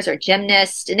cheerleaders or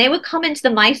gymnasts, and they would come into the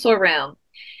Mysore room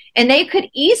and they could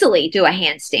easily do a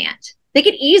handstand. They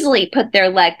could easily put their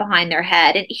leg behind their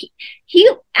head. And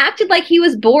he acted like he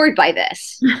was bored by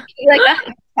this. Like,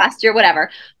 posture,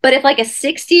 whatever. But if like a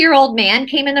 60-year-old man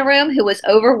came in the room who was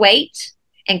overweight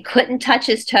and couldn't touch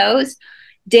his toes,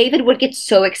 David would get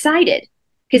so excited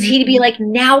because he'd be like,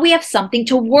 now we have something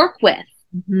to work with.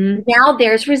 Now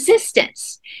there's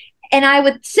resistance. And I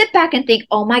would sit back and think,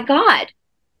 oh my God,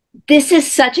 this is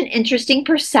such an interesting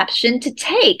perception to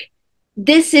take.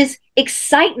 This is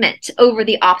excitement over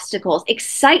the obstacles,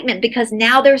 excitement because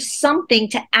now there's something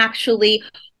to actually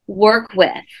work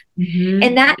with.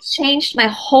 And that changed my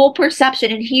whole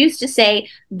perception. And he used to say,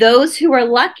 those who are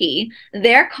lucky,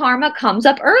 their karma comes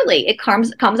up early. It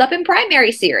comes up in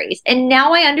primary series. And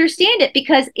now I understand it,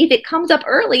 because if it comes up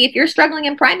early, if you're struggling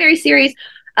in primary series,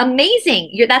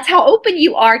 amazing. That's how open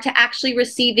you are to actually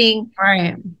receiving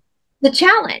the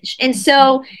challenge. And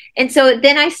so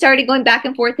then I started going back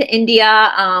and forth to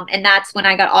India. And that's when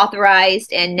I got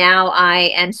authorized. And now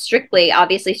I am strictly, I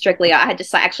had to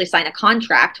actually sign a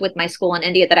contract with my school in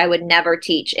India that I would never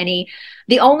teach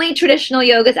the only traditional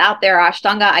yogas out there are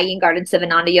Ashtanga, Iyengar, and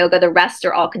Sivananda yoga. The rest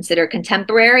are all considered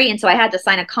contemporary. And so I had to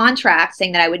sign a contract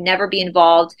saying that I would never be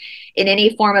involved in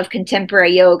any form of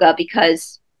contemporary yoga,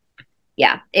 because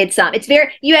it's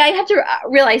very, I have to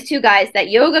realize too, guys,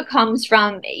 that yoga comes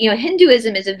from,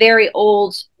 Hinduism is a very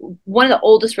old, one of the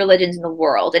oldest religions in the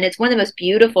world. And it's one of the most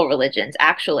beautiful religions,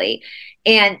 actually.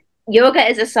 And yoga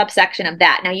is a subsection of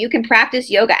that. Now, you can practice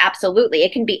yoga. Absolutely.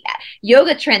 It can be,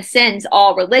 yoga transcends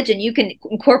all religion. You can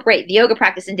incorporate the yoga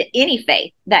practice into any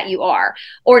faith that you are,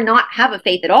 or not have a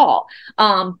faith at all.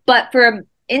 But for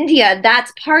India,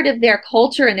 that's part of their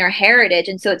culture and their heritage.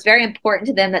 And so it's very important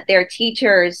to them that their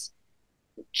teachers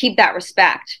keep that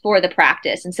respect for the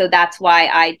practice. And so that's why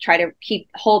I try to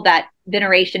hold that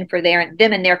veneration for them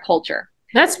and their culture.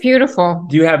 That's beautiful.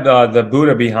 Do you have the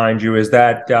Buddha behind you? Is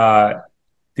that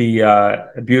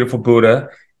the beautiful Buddha?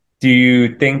 Do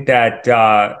you think that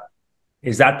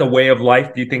is that the way of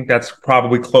life? Do you think that's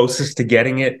probably closest to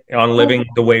getting it on living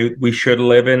the way we should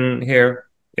live in here?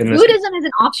 Buddhism is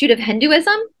an offshoot of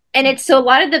Hinduism. And it's so a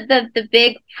lot of the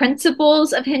big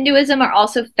principles of Hinduism are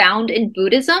also found in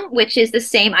Buddhism, which is the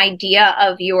same idea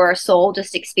of your soul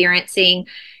just experiencing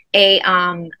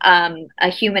a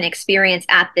human experience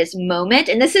at this moment.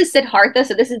 And this is Siddhartha.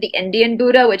 So this is the Indian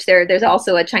Buddha, which there's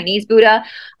also a Chinese Buddha.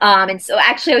 And so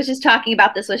actually I was just talking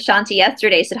about this with Shanti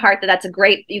yesterday. Siddhartha, that's a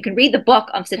great, you can read the book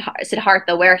of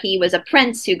Siddhartha, where he was a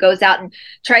prince who goes out and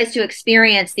tries to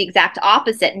experience the exact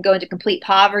opposite and go into complete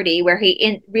poverty, where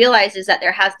he realizes that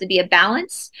there has to be a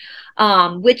balance,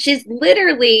 which is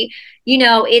literally, you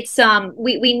know, it's,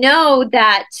 we know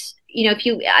that, you know,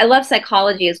 I love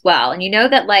psychology as well. And you know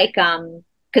that, like, because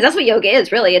that's what yoga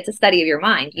is, really. It's a study of your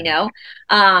mind, you know?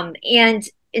 And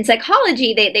in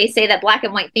psychology, they say that black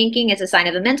and white thinking is a sign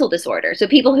of a mental disorder. So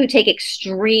people who take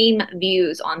extreme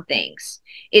views on things,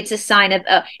 it's a sign of,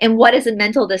 and what is a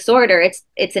mental disorder?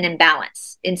 It's an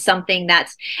imbalance in something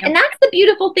that's, and that's the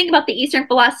beautiful thing about the Eastern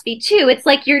philosophy too. It's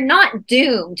like, you're not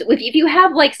doomed. If you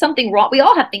have like something wrong, we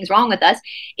all have things wrong with us.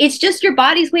 It's just your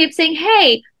body's way of saying,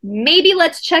 hey, maybe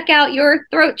let's check out your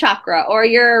throat chakra or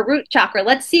your root chakra.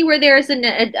 Let's see where there's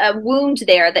a wound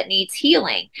there that needs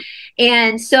healing.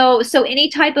 And so any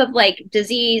type of like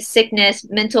disease, sickness,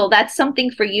 mental, that's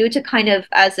something for you to kind of,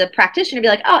 as a practitioner, be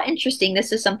like, oh, interesting.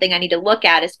 This is something I need to look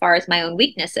at as far as my own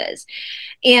weaknesses.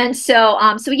 And so,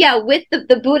 so yeah, with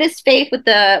the Buddhist faith, with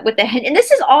the and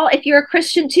this is all, if you're a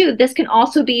Christian too, this can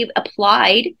also be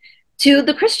applied to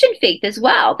the Christian faith as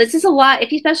well. This is a lot,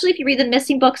 especially if you read the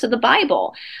missing books of the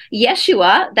Bible.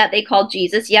 Yeshua, that they called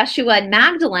Jesus, Yeshua and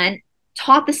Magdalene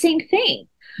taught the same thing.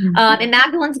 In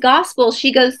Magdalene's gospel,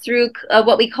 she goes through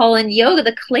what we call in yoga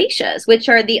the kleshas, which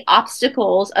are the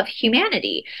obstacles of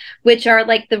humanity, which are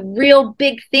like the real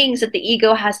big things that the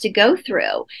ego has to go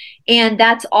through. And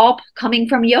that's all coming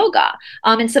from yoga.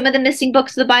 In some of the missing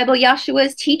books of the Bible, Yeshua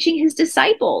is teaching his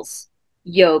disciples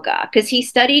yoga because he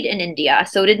studied in India.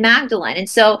 So did Magdalene. And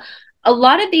so a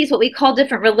lot of these, what we call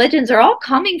different religions, are all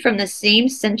coming from the same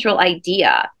central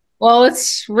idea. Well,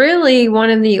 it's really one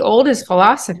of the oldest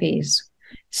philosophies.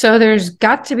 So there's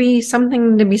got to be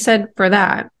something to be said for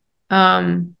that.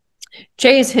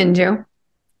 Jay is Hindu.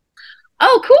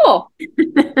 Oh, cool.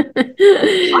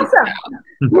 Awesome.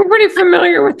 We're pretty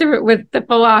familiar with the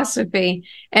philosophy,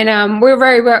 and we're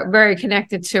very, very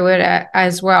connected to it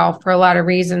as well for a lot of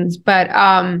reasons. But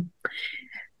how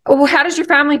does your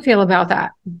family feel about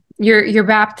that? Your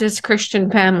Baptist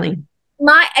Christian family?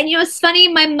 And you know, it's funny.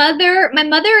 My mother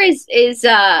is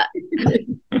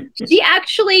she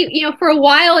actually, you know, for a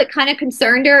while it kind of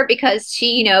concerned her because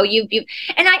she, you know,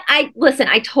 and I listen,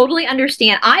 I totally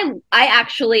understand. I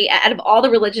actually, out of all the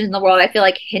religions in the world, I feel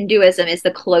like Hinduism is the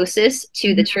closest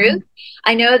to the truth.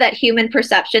 I know that human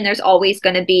perception, there's always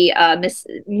going to be a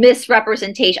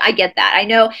misrepresentation. I get that. I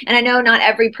know, and I know not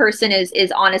every person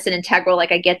is honest and integral.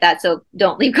 Like, I get that. So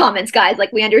don't leave comments, guys.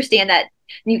 Like, we understand that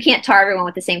you can't tar everyone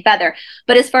with the same feather.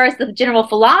 But as far as the general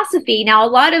philosophy, now a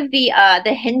lot of the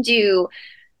Hindu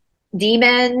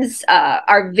demons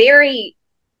are very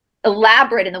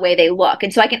elaborate in the way they look.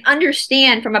 And so I can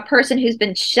understand, from a person who's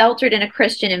been sheltered in a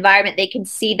Christian environment, they can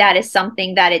see that as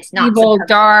something that it's not evil,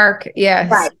 dark. Yes.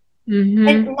 Right.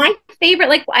 And my favorite,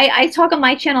 like I talk on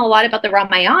my channel a lot about the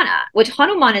Ramayana, which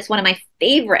Hanuman is one of my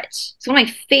favorites. It's one of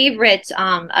my favorite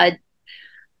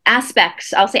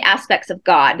aspects, I'll say aspects of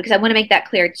God, because I want to make that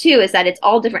clear too, is that it's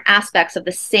all different aspects of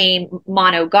the same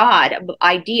mono God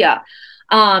idea.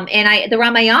 And the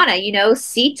Ramayana, you know,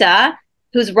 Sita,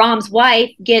 who's Ram's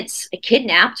wife, gets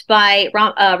kidnapped by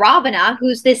Ravana,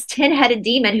 who's this 10-headed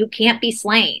demon who can't be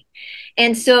slain.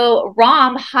 And so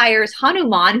Ram hires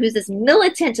Hanuman, who's this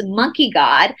militant monkey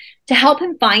god, to help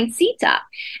him find Sita.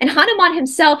 And Hanuman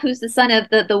himself, who's the son of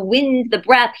the wind, the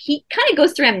breath, he kind of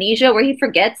goes through amnesia where he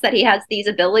forgets that he has these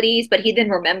abilities, but he then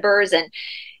remembers. And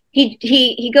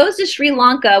he goes to Sri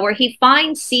Lanka, where he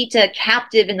finds Sita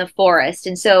captive in the forest.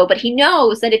 And so, but he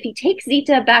knows that if he takes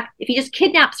Sita back, if he just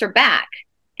kidnaps her back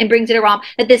and brings it to Ram,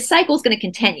 that this cycle is going to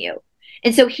continue.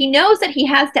 And so he knows that he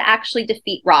has to actually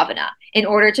defeat Ravana in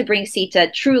order to bring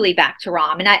Sita truly back to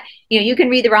Ram. And you can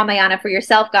read the Ramayana for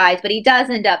yourself, guys, but he does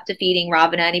end up defeating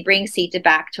Ravana and he brings Sita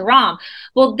back to Ram.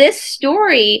 Well, this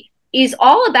story is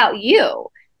all about you.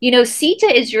 You know, Sita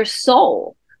is your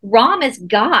soul. Ram is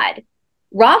God.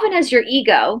 Ravana is your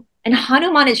ego, and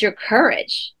Hanuman is your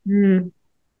courage. And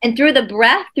through the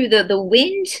breath, through the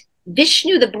wind,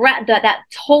 Vishnu, the breath, that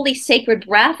holy sacred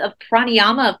breath of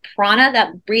pranayama, of prana,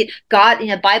 that breathe God, in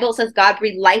the Bible says God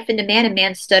breathed life into man and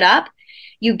man stood up.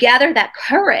 You gather that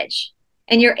courage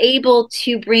and you're able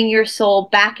to bring your soul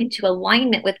back into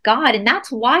alignment with God. And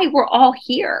that's why we're all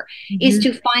here, is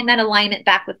to find that alignment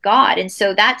back with God. And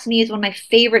so that to me is one of my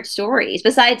favorite stories.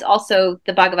 Besides, also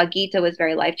the Bhagavad Gita was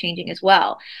very life-changing as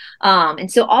well.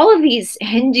 And so all of these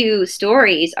Hindu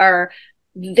stories are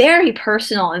very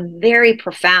personal and very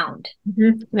profound.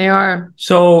 They are.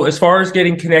 So as far as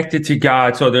getting connected to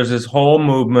God, so there's this whole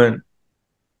movement,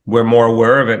 we're more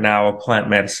aware of it now, of plant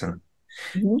medicine.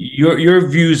 Your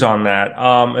views on that,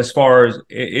 as far as,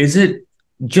 is it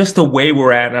just the way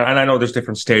we're at, and I know there's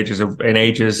different stages and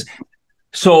ages.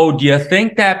 So do you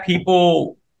think that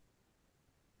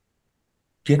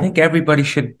do you think everybody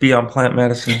should be on plant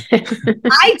medicine?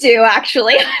 I do,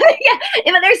 actually.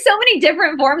 Yeah, there's so many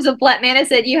different forms of plant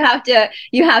medicine. You have to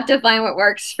find what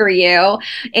works for you.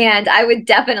 And I would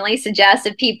definitely suggest,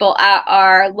 if people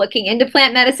are looking into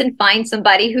plant medicine, find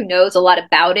somebody who knows a lot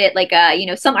about it. Like,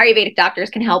 some Ayurvedic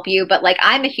doctors can help you, but like,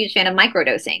 I'm a huge fan of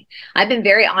microdosing. I've been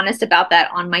very honest about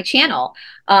that on my channel.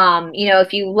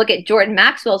 If you look at Jordan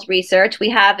Maxwell's research, we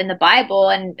have in the Bible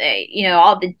and,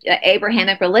 all the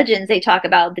Abrahamic religions, they talk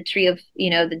about the tree of,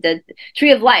 the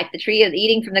tree of life, the tree of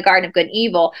eating from the garden of good and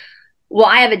evil. Well,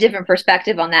 I have a different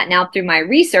perspective on that now through my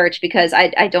research, because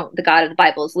I don't, the God of the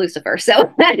Bible is Lucifer.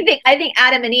 So I think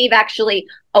Adam and Eve actually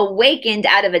awakened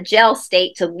out of a jail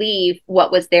state to leave what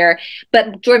was there.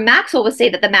 But Jordan Maxwell would say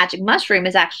that the magic mushroom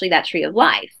is actually that tree of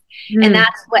life. And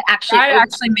that's what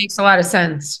actually makes a lot of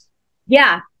sense.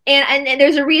 Yeah. And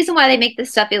there's a reason why they make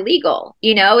this stuff illegal.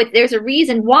 There's a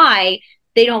reason why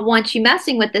they don't want you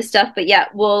messing with this stuff, but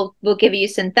yet we'll give you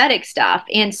synthetic stuff.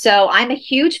 And so I'm a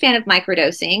huge fan of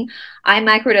microdosing. I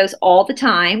microdose all the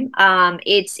time.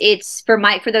 It's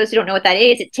for those who don't know what that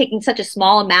is, it's taking such a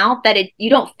small amount that you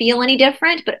don't feel any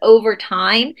different, but over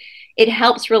time it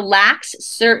helps relax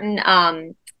certain,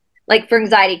 like for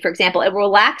anxiety, for example, it will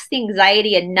relax the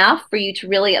anxiety enough for you to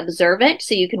really observe it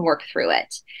so you can work through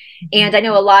it. And I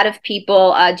know a lot of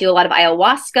people do a lot of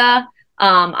ayahuasca.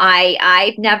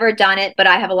 I've never done it, but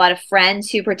I have a lot of friends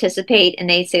who participate, and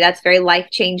they say that's very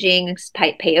life-changing.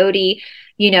 Peyote,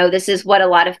 this is what I know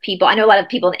a lot of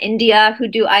people in India who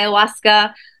do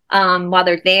ayahuasca while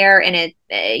they're there, and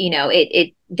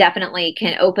it definitely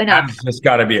can open up. It's just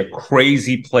got to be a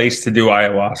crazy place to do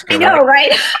ayahuasca. I know,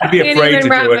 right? I'd be afraid to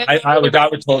do it. I would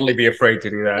totally be afraid to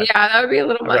do that. Yeah, that would be a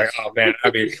little much. Like, oh man,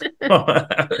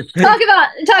 talk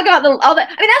about all the.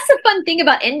 I mean, that's the fun thing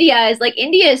about India is like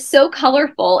India is so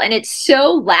colorful and it's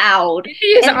so loud.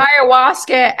 India is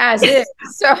ayahuasca as is.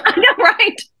 So I know,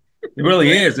 right? It really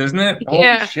is, isn't it?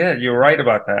 Yeah. Holy shit, you're right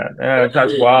about that. Yeah,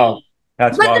 that's wild.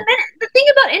 That's but wild. the thing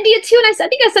about India too, and I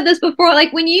think I said this before,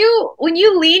 like when you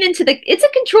lean into it's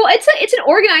an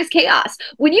organized chaos.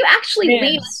 When you actually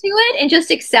lean into it and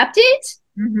just accept it,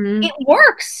 it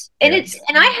works. And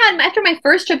after my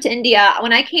first trip to India,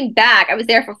 when I came back, I was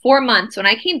there for 4 months. When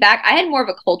I came back, I had more of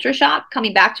a culture shock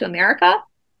coming back to America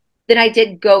than I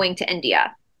did going to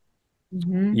India.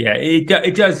 Yeah,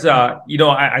 it does.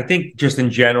 I think just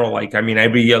in general, like, I mean,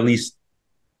 every at least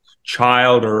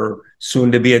child or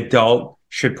soon to be adult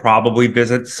should probably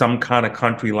visit some kind of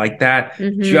country like that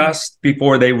just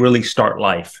before they really start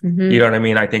life. You know what I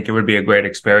mean? I think it would be a great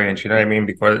experience. You know what I mean?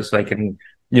 Because they can,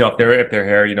 if they're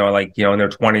here, in their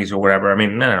 20s or whatever. I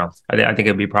mean, I think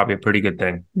it'd be probably a pretty good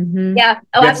thing. Yeah.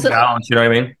 Oh, absolutely. Balance, you know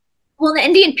what I mean? Well, the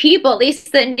Indian people, at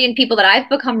least the Indian people that I've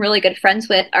become really good friends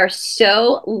with, are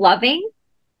so loving.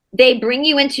 They bring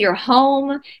you into your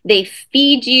home. They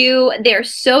feed you. They're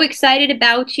so excited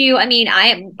about you. I mean,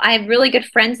 I have really good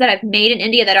friends that I've made in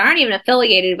India that aren't even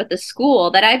affiliated with the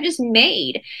school that I've just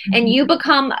made. And you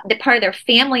become the part of their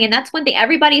family. And that's one thing.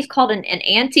 Everybody's called an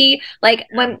auntie. Like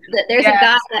when there's a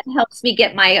guy that helps me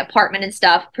get my apartment and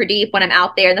stuff, Pradeep, when I'm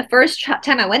out there. And the first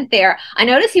time I went there, I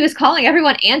noticed he was calling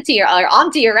everyone auntie or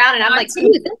auntie around. And I'm like,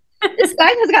 dude, this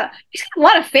guy he's got a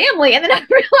lot of family. And then I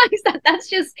realized that's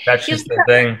just the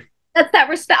thing. That's that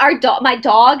respect. My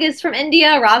dog is from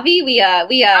India, Ravi. We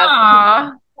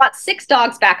brought 6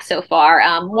 dogs back so far.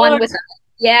 One with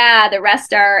the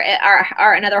rest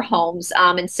are in other homes.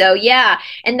 And so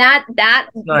and that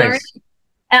nice.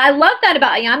 And I love that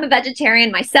about, I'm a vegetarian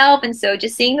myself. And so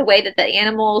just seeing the way that the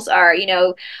animals are,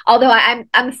 although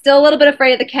I'm still a little bit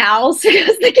afraid of the cows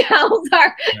because the cows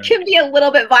can be a little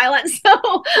bit violent.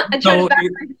 So I'm trying to back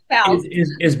the cows.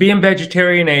 Is being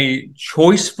vegetarian a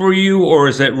choice for you, or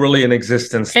is it really an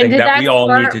existence thing that we all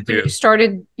need to do? You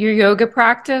started your yoga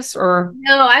practice, or?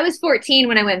 No, I was 14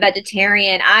 when I went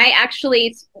vegetarian. I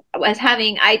actually was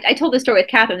I told this story with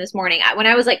Catherine this morning. When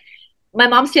I was like, my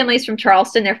mom's family is from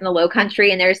Charleston. They're from the Low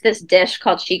Country, and there's this dish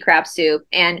called she crab soup.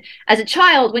 And as a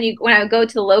child, when I would go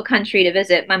to the Low Country to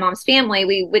visit my mom's family,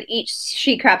 we would eat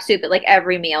she crab soup at like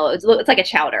every meal. It's like a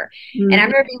chowder. And I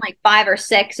remember being like 5 or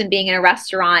 6 and being in a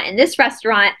restaurant, and this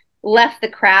restaurant left the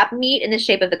crab meat in the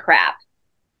shape of the crab.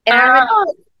 And I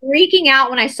remember freaking out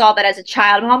when I saw that as a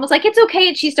child. My mom was like, it's okay.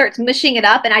 And she starts mushing it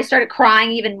up. And I started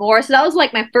crying even more. So that was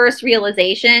like my first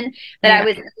realization that I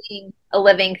was eating a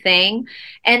living thing.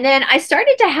 And then I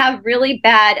started to have really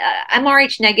bad, I'm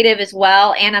Rh negative as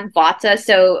well. And I'm Vata.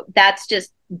 So that's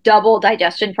just double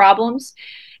digestion problems.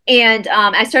 And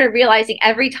I started realizing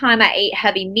every time I ate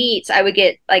heavy meats, I would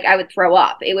get like, I would throw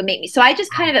up. It would make me, so I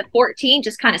just kind of at 14,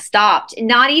 just kind of stopped, and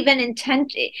not even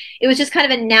intent. It was just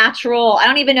kind of a natural, I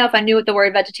don't even know if I knew what the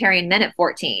word vegetarian meant at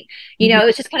 14. You know, it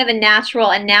was just kind of a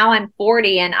natural. And now I'm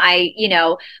 40 and I, you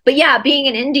know, but yeah, being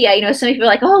in India, you know, some people are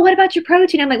like, oh, what about your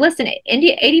protein? I'm like, listen,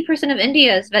 India, 80% of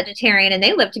India is vegetarian and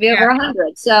they live to be over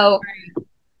 100. So,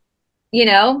 you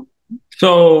know.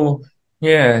 So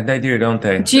yeah, they do, don't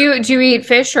they? Do you eat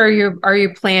fish, or are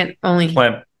you plant only?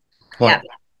 Plant. Yeah.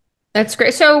 That's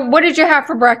great. So what did you have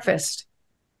for breakfast?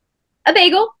 A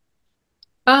bagel.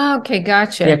 Oh, okay,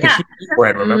 gotcha. Yeah, because you eat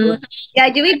bread, remember? Yeah,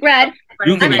 I do eat bread.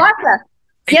 You can I'm eat. Vata.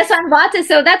 Yes, I'm Vata.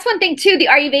 So that's one thing too. The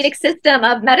Ayurvedic system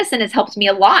of medicine has helped me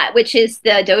a lot, which is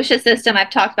the dosha system.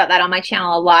 I've talked about that on my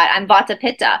channel a lot. I'm Vata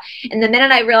Pitta. And the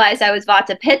minute I realized I was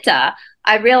Vata Pitta,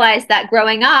 I realized that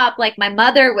growing up, like my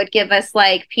mother would give us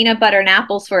like peanut butter and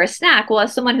apples for a snack. Well,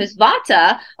 as someone who's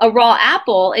Vata, a raw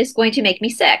apple is going to make me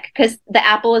sick because the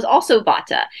apple is also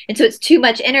Vata. And so it's too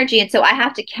much energy. And so I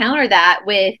have to counter that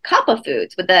with Kapha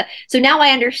foods. So now I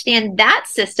understand that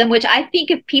system, which I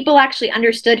think if people actually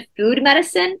understood food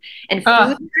medicine and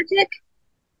food magic,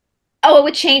 oh, it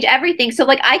would change everything. So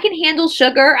like I can handle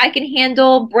sugar, I can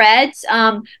handle breads,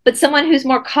 but someone who's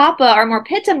more Kapha or more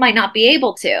Pitta might not be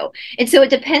able to. And so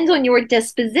it depends on your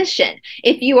disposition.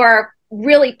 If you are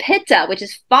really Pitta, which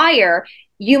is fire,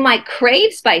 you might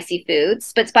crave spicy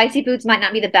foods, but spicy foods might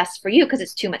not be the best for you because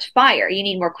it's too much fire. You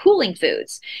need more cooling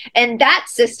foods. And that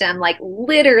system like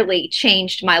literally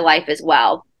changed my life as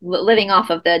well. Living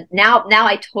off of the now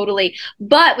I totally,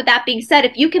 but with that being said,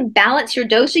 if you can balance your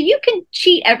dosha, you can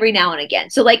cheat every now and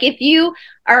again. So like if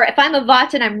I'm a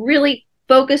Vata and I'm really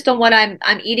focused on what I'm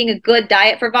eating a good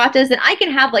diet for Vatas, then I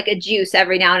can have like a juice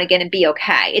every now and again and be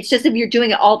okay. It's just if you're doing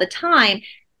it all the time,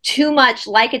 too much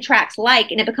like attracts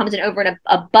like, and it becomes an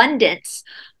abundance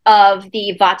of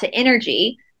the Vata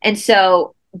energy. And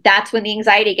so that's when the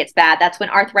anxiety gets bad. That's when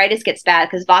arthritis gets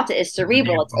bad because Vata is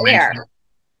cerebral. It's air.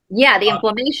 Yeah, the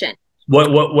inflammation.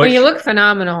 Well, you look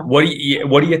phenomenal. What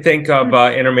do you think of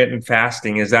intermittent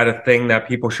fasting? Is that a thing that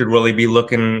people should really be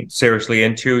looking seriously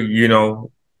into? You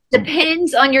know,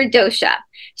 depends on your dosha.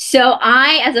 So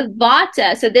I, as a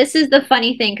Vata, so this is the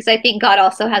funny thing because I think God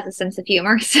also has a sense of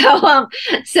humor. So a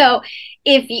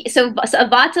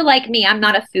Vata like me, I'm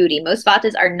not a foodie. Most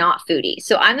Vatas are not foodies.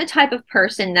 So I'm the type of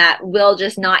person that will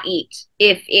just not eat.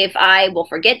 If I will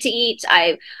forget to eat,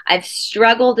 I've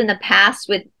struggled in the past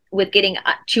with getting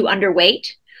too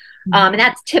underweight. And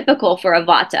that's typical for a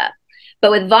Vata.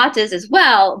 But with Vatas as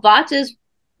well, Vatas,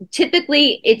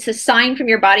 typically it's a sign from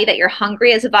your body that you're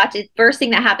hungry. As a Vata, first thing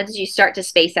that happens is you start to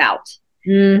space out.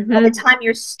 By the time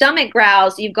your stomach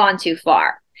growls, you've gone too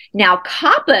far. Now,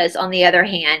 Kappas, on the other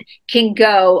hand, can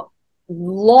go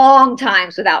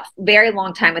very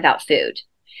long time without food.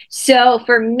 So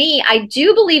for me, I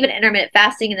do believe in intermittent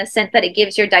fasting in the sense that it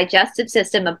gives your digestive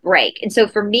system a break. And so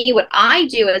for me, what I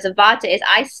do as a Vata is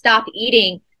I stop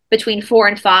eating between 4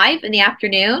 and 5 in the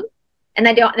afternoon. And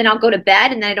then I'll go to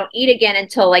bed, and then I don't eat again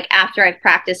until like after I've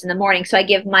practiced in the morning. So I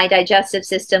give my digestive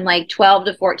system like 12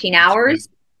 to 14 hours.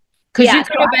 Because you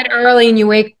go to bed early and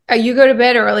you go to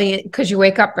bed early because you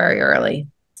wake up very early.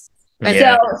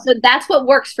 Yeah. So that's what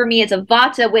works for me as a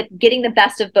Vata with getting the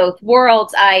best of both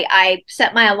worlds. I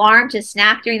set my alarm to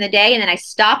snack during the day, and then I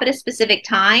stop at a specific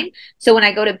time. So when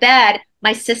I go to bed,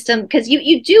 my system, because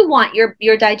you do want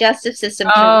your digestive system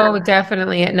to work.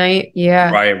 Definitely at night.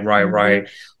 Yeah. Right.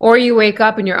 Or you wake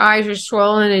up and your eyes are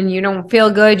swollen and you don't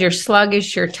feel good. You're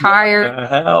sluggish. You're tired. What the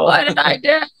hell? What did I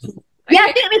do? Yeah,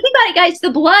 think about it, guys. The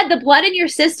blood in your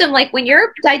system, like when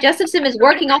your digestive system is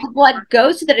working, all the blood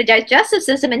goes to the digestive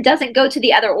system and doesn't go to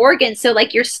the other organs. So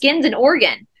like your skin's an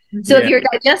organ. So if your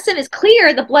digestive is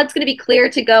clear, the blood's going to be clear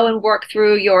to go and work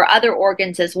through your other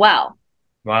organs as well.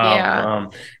 Wow. Yeah.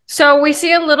 So we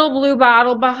see a little blue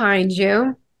bottle behind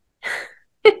you.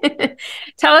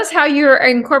 Tell us how you're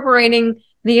incorporating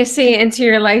the Asea into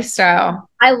your lifestyle.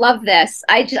 I love this.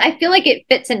 I feel like it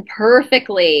fits in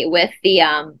perfectly with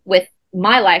with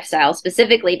my lifestyle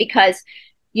specifically because,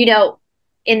 you know,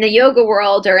 in the yoga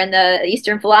world or in the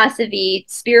Eastern philosophy,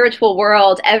 spiritual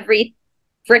world, every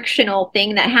frictional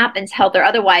thing that happens, health or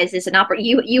otherwise, is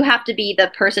you have to be the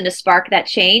person to spark that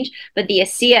change. But the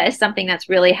Asea is something that's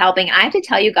really helping. I have to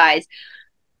tell you guys,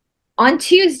 on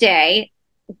Tuesday,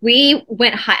 we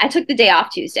went high. I took the day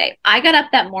off Tuesday. I got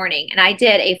up that morning and I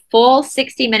did a full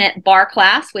 60-minute bar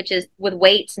class, which is with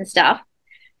weights and stuff.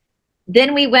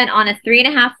 Then we went on a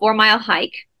 3.5, 4 mile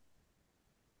hike.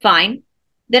 Fine.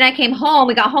 Then I came home.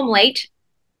 We got home late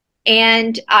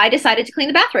and I decided to clean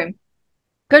the bathroom.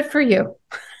 Good for you.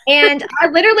 And I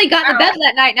literally got in bed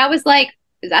that night and I was like,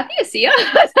 is that the Asea?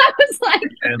 I was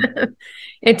like,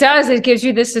 it does. It gives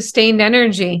you the sustained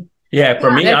energy. Yeah,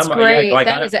 for me, that's great. Like,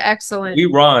 that is excellent. We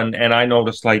run, and I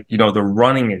noticed, like, you know, the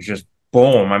running is just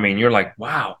boom. I mean, you're like,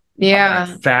 wow. Yeah,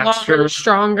 faster, longer,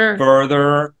 stronger,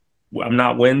 further. I'm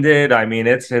not winded. I mean,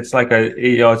 it's like a,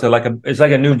 you know, it's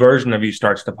like a new version of you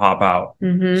starts to pop out.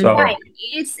 So right.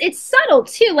 It's subtle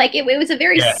too. Like it was a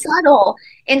very subtle.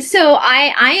 And so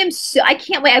I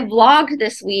can't wait. I vlogged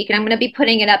this week and I'm going to be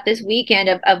putting it up this weekend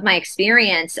of my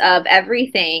experience of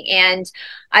everything. And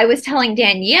I was telling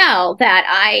Danielle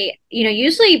that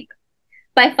usually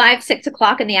by 5, 6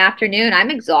 o'clock in the afternoon,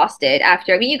 I'm exhausted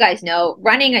after, I mean, you guys know,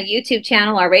 running a YouTube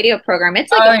channel or radio program,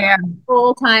 it's like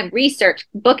full-time research,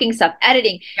 booking stuff,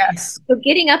 editing. Yes. So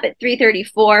getting up at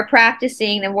 3:34,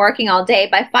 practicing, and working all day,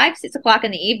 by 5, 6 o'clock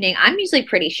in the evening, I'm usually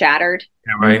pretty shattered.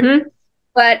 Yeah, right.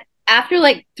 But after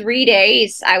like 3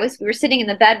 days, we were sitting in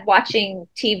the bed watching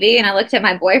TV and I looked at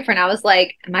my boyfriend. I was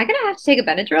like, am I going to have to take a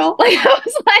Benadryl? Like, I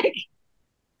was like,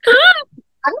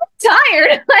 I'm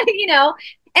tired, like, you know.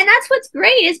 And that's what's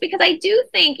great is because I do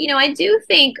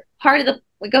think part of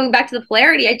the, going back to the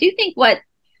polarity, I do think what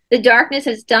the darkness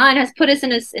has done has put us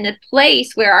in a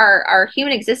place where our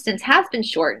human existence has been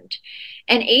shortened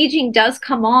and aging does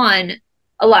come on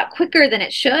a lot quicker than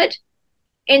it should.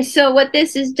 And so what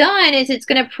this has done is it's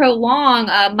going to prolong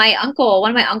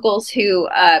one of my uncles who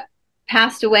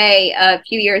passed away a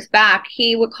few years back,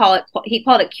 he called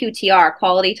it QTR,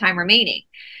 quality time remaining.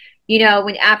 You know,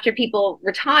 when after people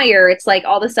retire, it's like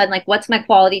all of a sudden, like, what's my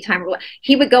quality time?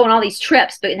 He would go on all these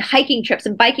trips, but in hiking trips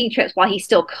and biking trips while he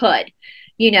still could,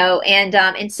 you know,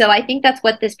 and so I think that's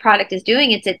what this product is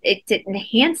doing. It's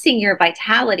enhancing your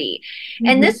vitality.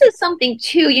 And this is something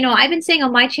too, you know, I've been saying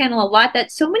on my channel a lot that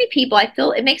so many people, I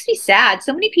feel it makes me sad.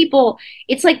 So many people,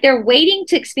 it's like they're waiting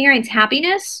to experience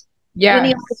happiness when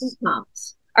the opportunity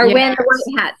comes or when the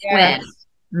white hats win.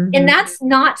 And that's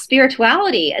not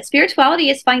spirituality. Spirituality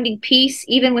is finding peace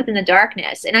even within the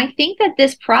darkness. And I think that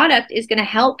this product is going to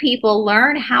help people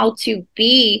learn how to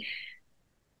be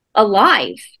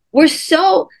alive. We're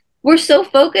so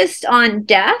focused on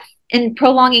death and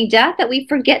prolonging death that we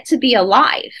forget to be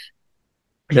alive.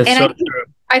 That's so true.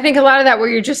 I think a lot of that, what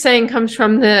you're just saying, comes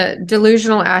from the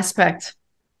delusional aspect.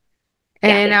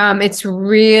 And it's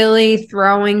really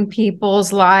throwing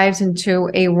people's lives into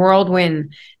a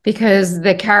whirlwind because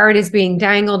the carrot is being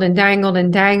dangled and dangled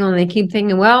and dangled, and they keep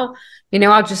thinking, well, you know,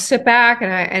 I'll just sit back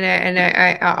and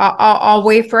I'll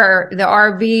wait for the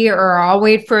RV, or I'll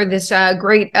wait for this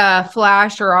great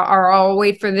flash, or I'll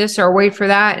wait for this or wait for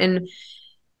that, and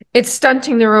it's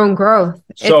stunting their own growth.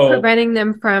 It's preventing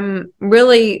them from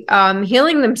really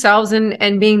healing themselves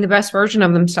and being the best version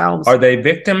of themselves. Are they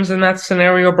victims in that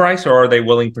scenario, Brice, or are they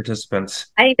willing participants?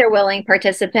 I think they're willing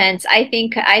participants. I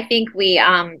think we,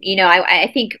 you know, I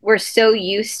think we're so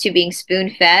used to being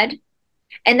spoon-fed.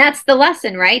 And that's the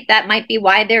lesson, right? That might be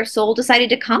why their soul decided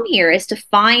to come here, is to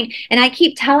find, and I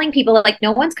keep telling people, like,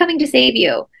 no one's coming to save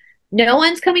you. No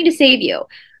one's coming to save you.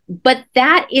 But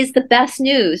that is the best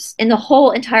news in the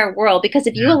whole entire world, because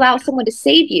if you allow someone to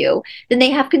save you, then they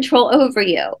have control over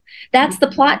you. That's the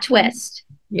plot twist.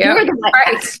 Yeah, you're the white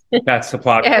hats. That's the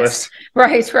plot twist.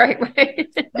 Right.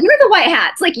 You're the white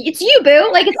hats. Like, it's you, boo.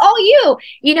 Like, it's all you.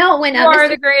 You know, when you are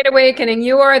the Great Awakening,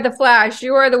 you are the Flash,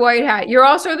 you are the white hat. You're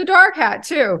also the dark hat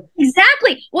too.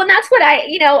 Exactly. Well, and that's what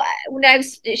when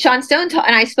Sean Stone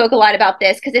and I spoke a lot about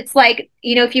this, because it's like,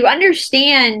 you know, if you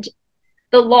understand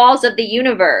the laws of the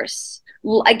universe,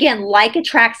 again, like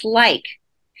attracts like.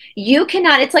 You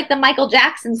cannot, it's like the Michael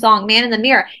Jackson song, Man in the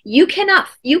Mirror. You cannot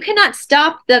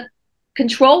stop the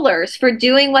controllers for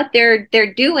doing what they're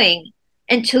doing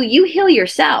until you heal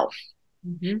yourself.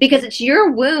 Because it's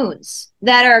your wounds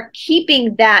that are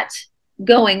keeping that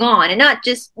going on, and not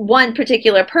just one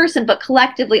particular person, but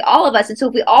collectively all of us. And so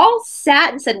if we all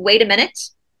sat and said, wait a minute,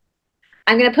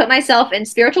 I'm going to put myself in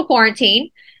spiritual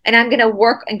quarantine, and I'm going to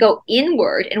work and go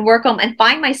inward and work on and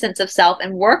find my sense of self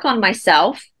and work on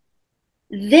myself,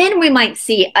 then we might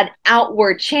see an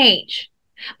outward change.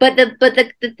 But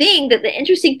the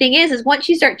interesting thing is once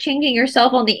you start changing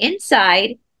yourself on the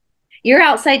inside, your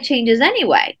outside changes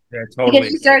anyway. Yeah, totally.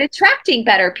 Because you start attracting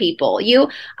better people.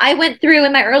 I went through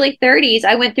in my early 30s,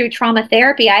 I went through trauma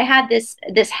therapy. I had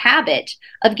this habit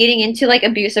of getting into like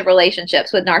abusive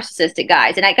relationships with narcissistic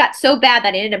guys. And I got so bad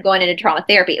that I ended up going into trauma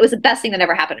therapy. It was the best thing that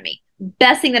ever happened to me.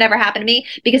 Best thing that ever happened to me,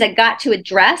 because I got to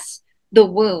address the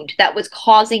wound that was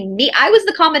causing me. I was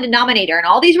the common denominator in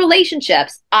all these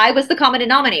relationships. I was the common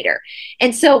denominator.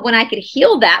 And so when I could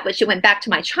heal that, which it went back to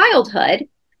my childhood,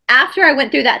 after I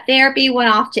went through that therapy,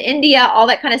 went off to India, all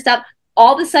that kind of stuff,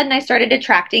 all of a sudden I started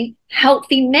attracting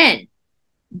healthy men,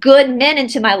 good men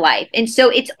into my life. And so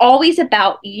it's always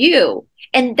about you.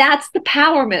 And that's the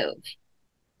power move.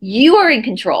 You are in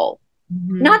control,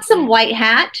 not some white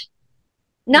hat,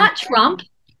 not Trump.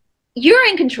 You're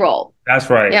in control. That's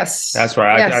right. Yes. That's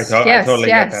right. Yes. I totally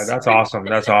get that. That's awesome.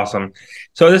 That's awesome.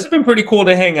 So this has been pretty cool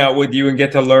to hang out with you and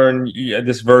get to learn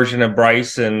this version of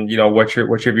Brice and, you know, what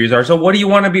your views are. So what do you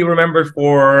want to be remembered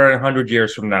for 100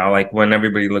 years from now? Like when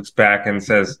everybody looks back and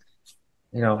says,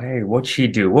 you know, hey, what'd she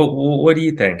do? What do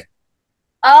you think?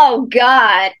 Oh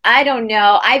God, I don't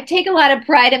know. I take a lot of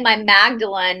pride in my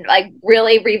Magdalene, like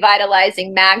really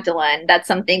revitalizing Magdalene. That's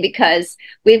something, because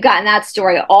we've gotten that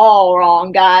story all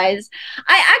wrong, guys.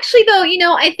 I actually, though, you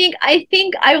know, I think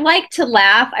I like to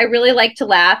laugh. I really like to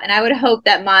laugh, and I would hope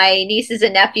that my nieces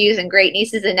and nephews and great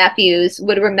nieces and nephews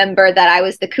would remember that I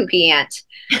was the kooky aunt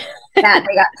that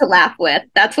they got to laugh with.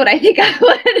 That's what I think I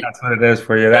would. That's what it is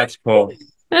for you. That's cool.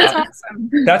 That's awesome.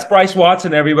 That's Brice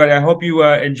Watson, everybody. I hope you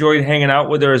enjoyed hanging out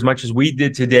with her as much as we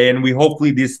did today. And we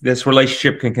hopefully this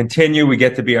relationship can continue. We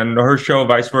get to be on her show,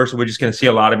 vice versa. We're just going to see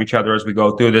a lot of each other as we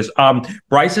go through this.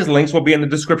 Brice's links will be in the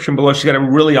description below. She's got a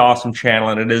really awesome channel,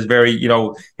 and it is very, you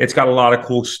know, it's got a lot of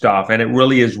cool stuff, and it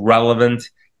really is relevant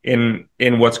in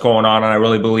what's going on. And I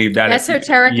really believe that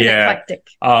esoteric and eclectic.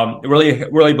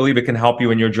 Really believe it can help you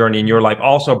in your journey in your life.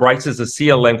 Also, Brice's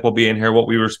Asea link will be in here, what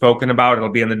we were spoken about. It'll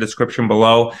be in the description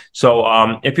below. So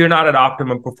if you're not at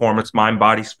optimum performance, mind,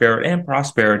 body, spirit, and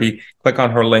prosperity, click on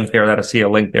her link there, that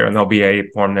Asea link there, and there'll be a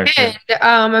form there too.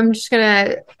 And I'm just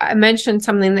gonna mention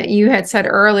something that you had said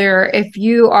earlier. If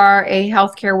you are a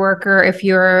healthcare worker, if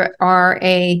you are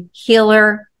a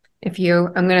healer,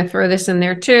 I'm going to throw this in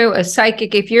there too, a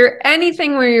psychic, if you're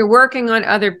anything where you're working on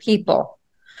other people,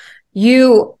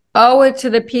 you owe it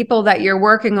to the people that you're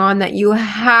working on that you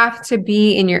have to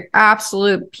be in your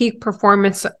absolute peak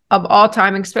performance of all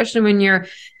time, especially when you're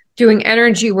doing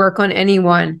energy work on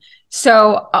anyone.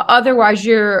 So otherwise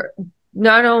you're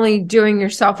not only doing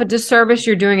yourself a disservice,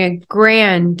 you're doing a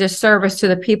grand disservice to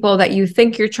the people that you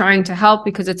think you're trying to help,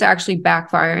 because it's actually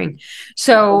backfiring.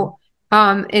 So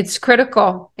it's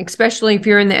critical, especially if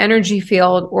you're in the energy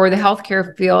field or the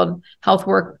healthcare field, health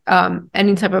work,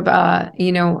 any type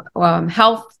of,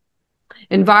 health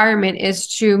environment, is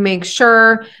to make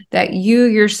sure that you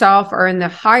yourself are in the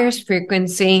highest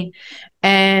frequency,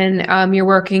 and you're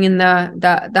working in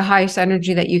the highest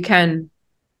energy that you can.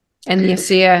 And the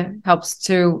Asea helps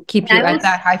to keep you at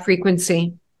that high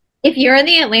frequency. If you're in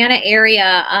the Atlanta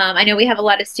area, I know we have a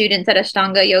lot of students at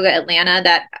Ashtanga Yoga Atlanta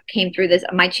that came through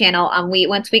my channel.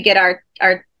 Once we get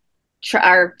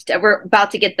we're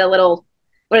about to get the little,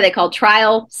 what are they called?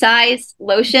 Trial size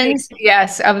lotions.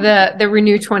 Yes, of the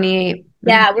Renew 28.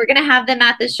 Yeah, we're gonna have them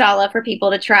at the Shala for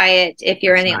people to try it if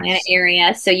you're in the Atlanta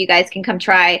area, so you guys can come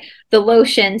try the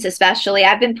lotions. Especially,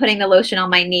 I've been putting the lotion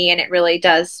on my knee, and it really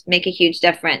does make a huge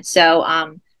difference. So,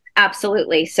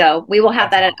 absolutely. So we will have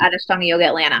that at Ashtanga Yoga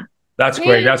Atlanta. That's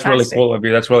great. That's really cool of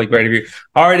you. That's really great of you.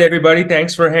 All right, everybody.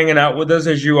 Thanks for hanging out with us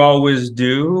as you always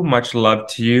do. Much love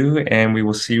to you, and we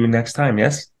will see you next time.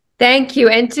 Yes. Thank you.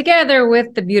 And together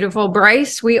with the beautiful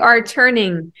Brice, we are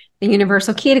turning the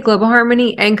universal key to global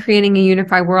harmony and creating a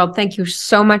unified world. Thank you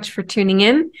so much for tuning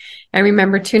in. And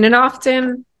remember, tune in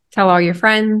often, tell all your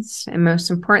friends, and most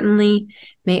importantly,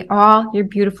 may all your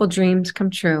beautiful dreams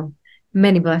come true.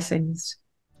 Many blessings.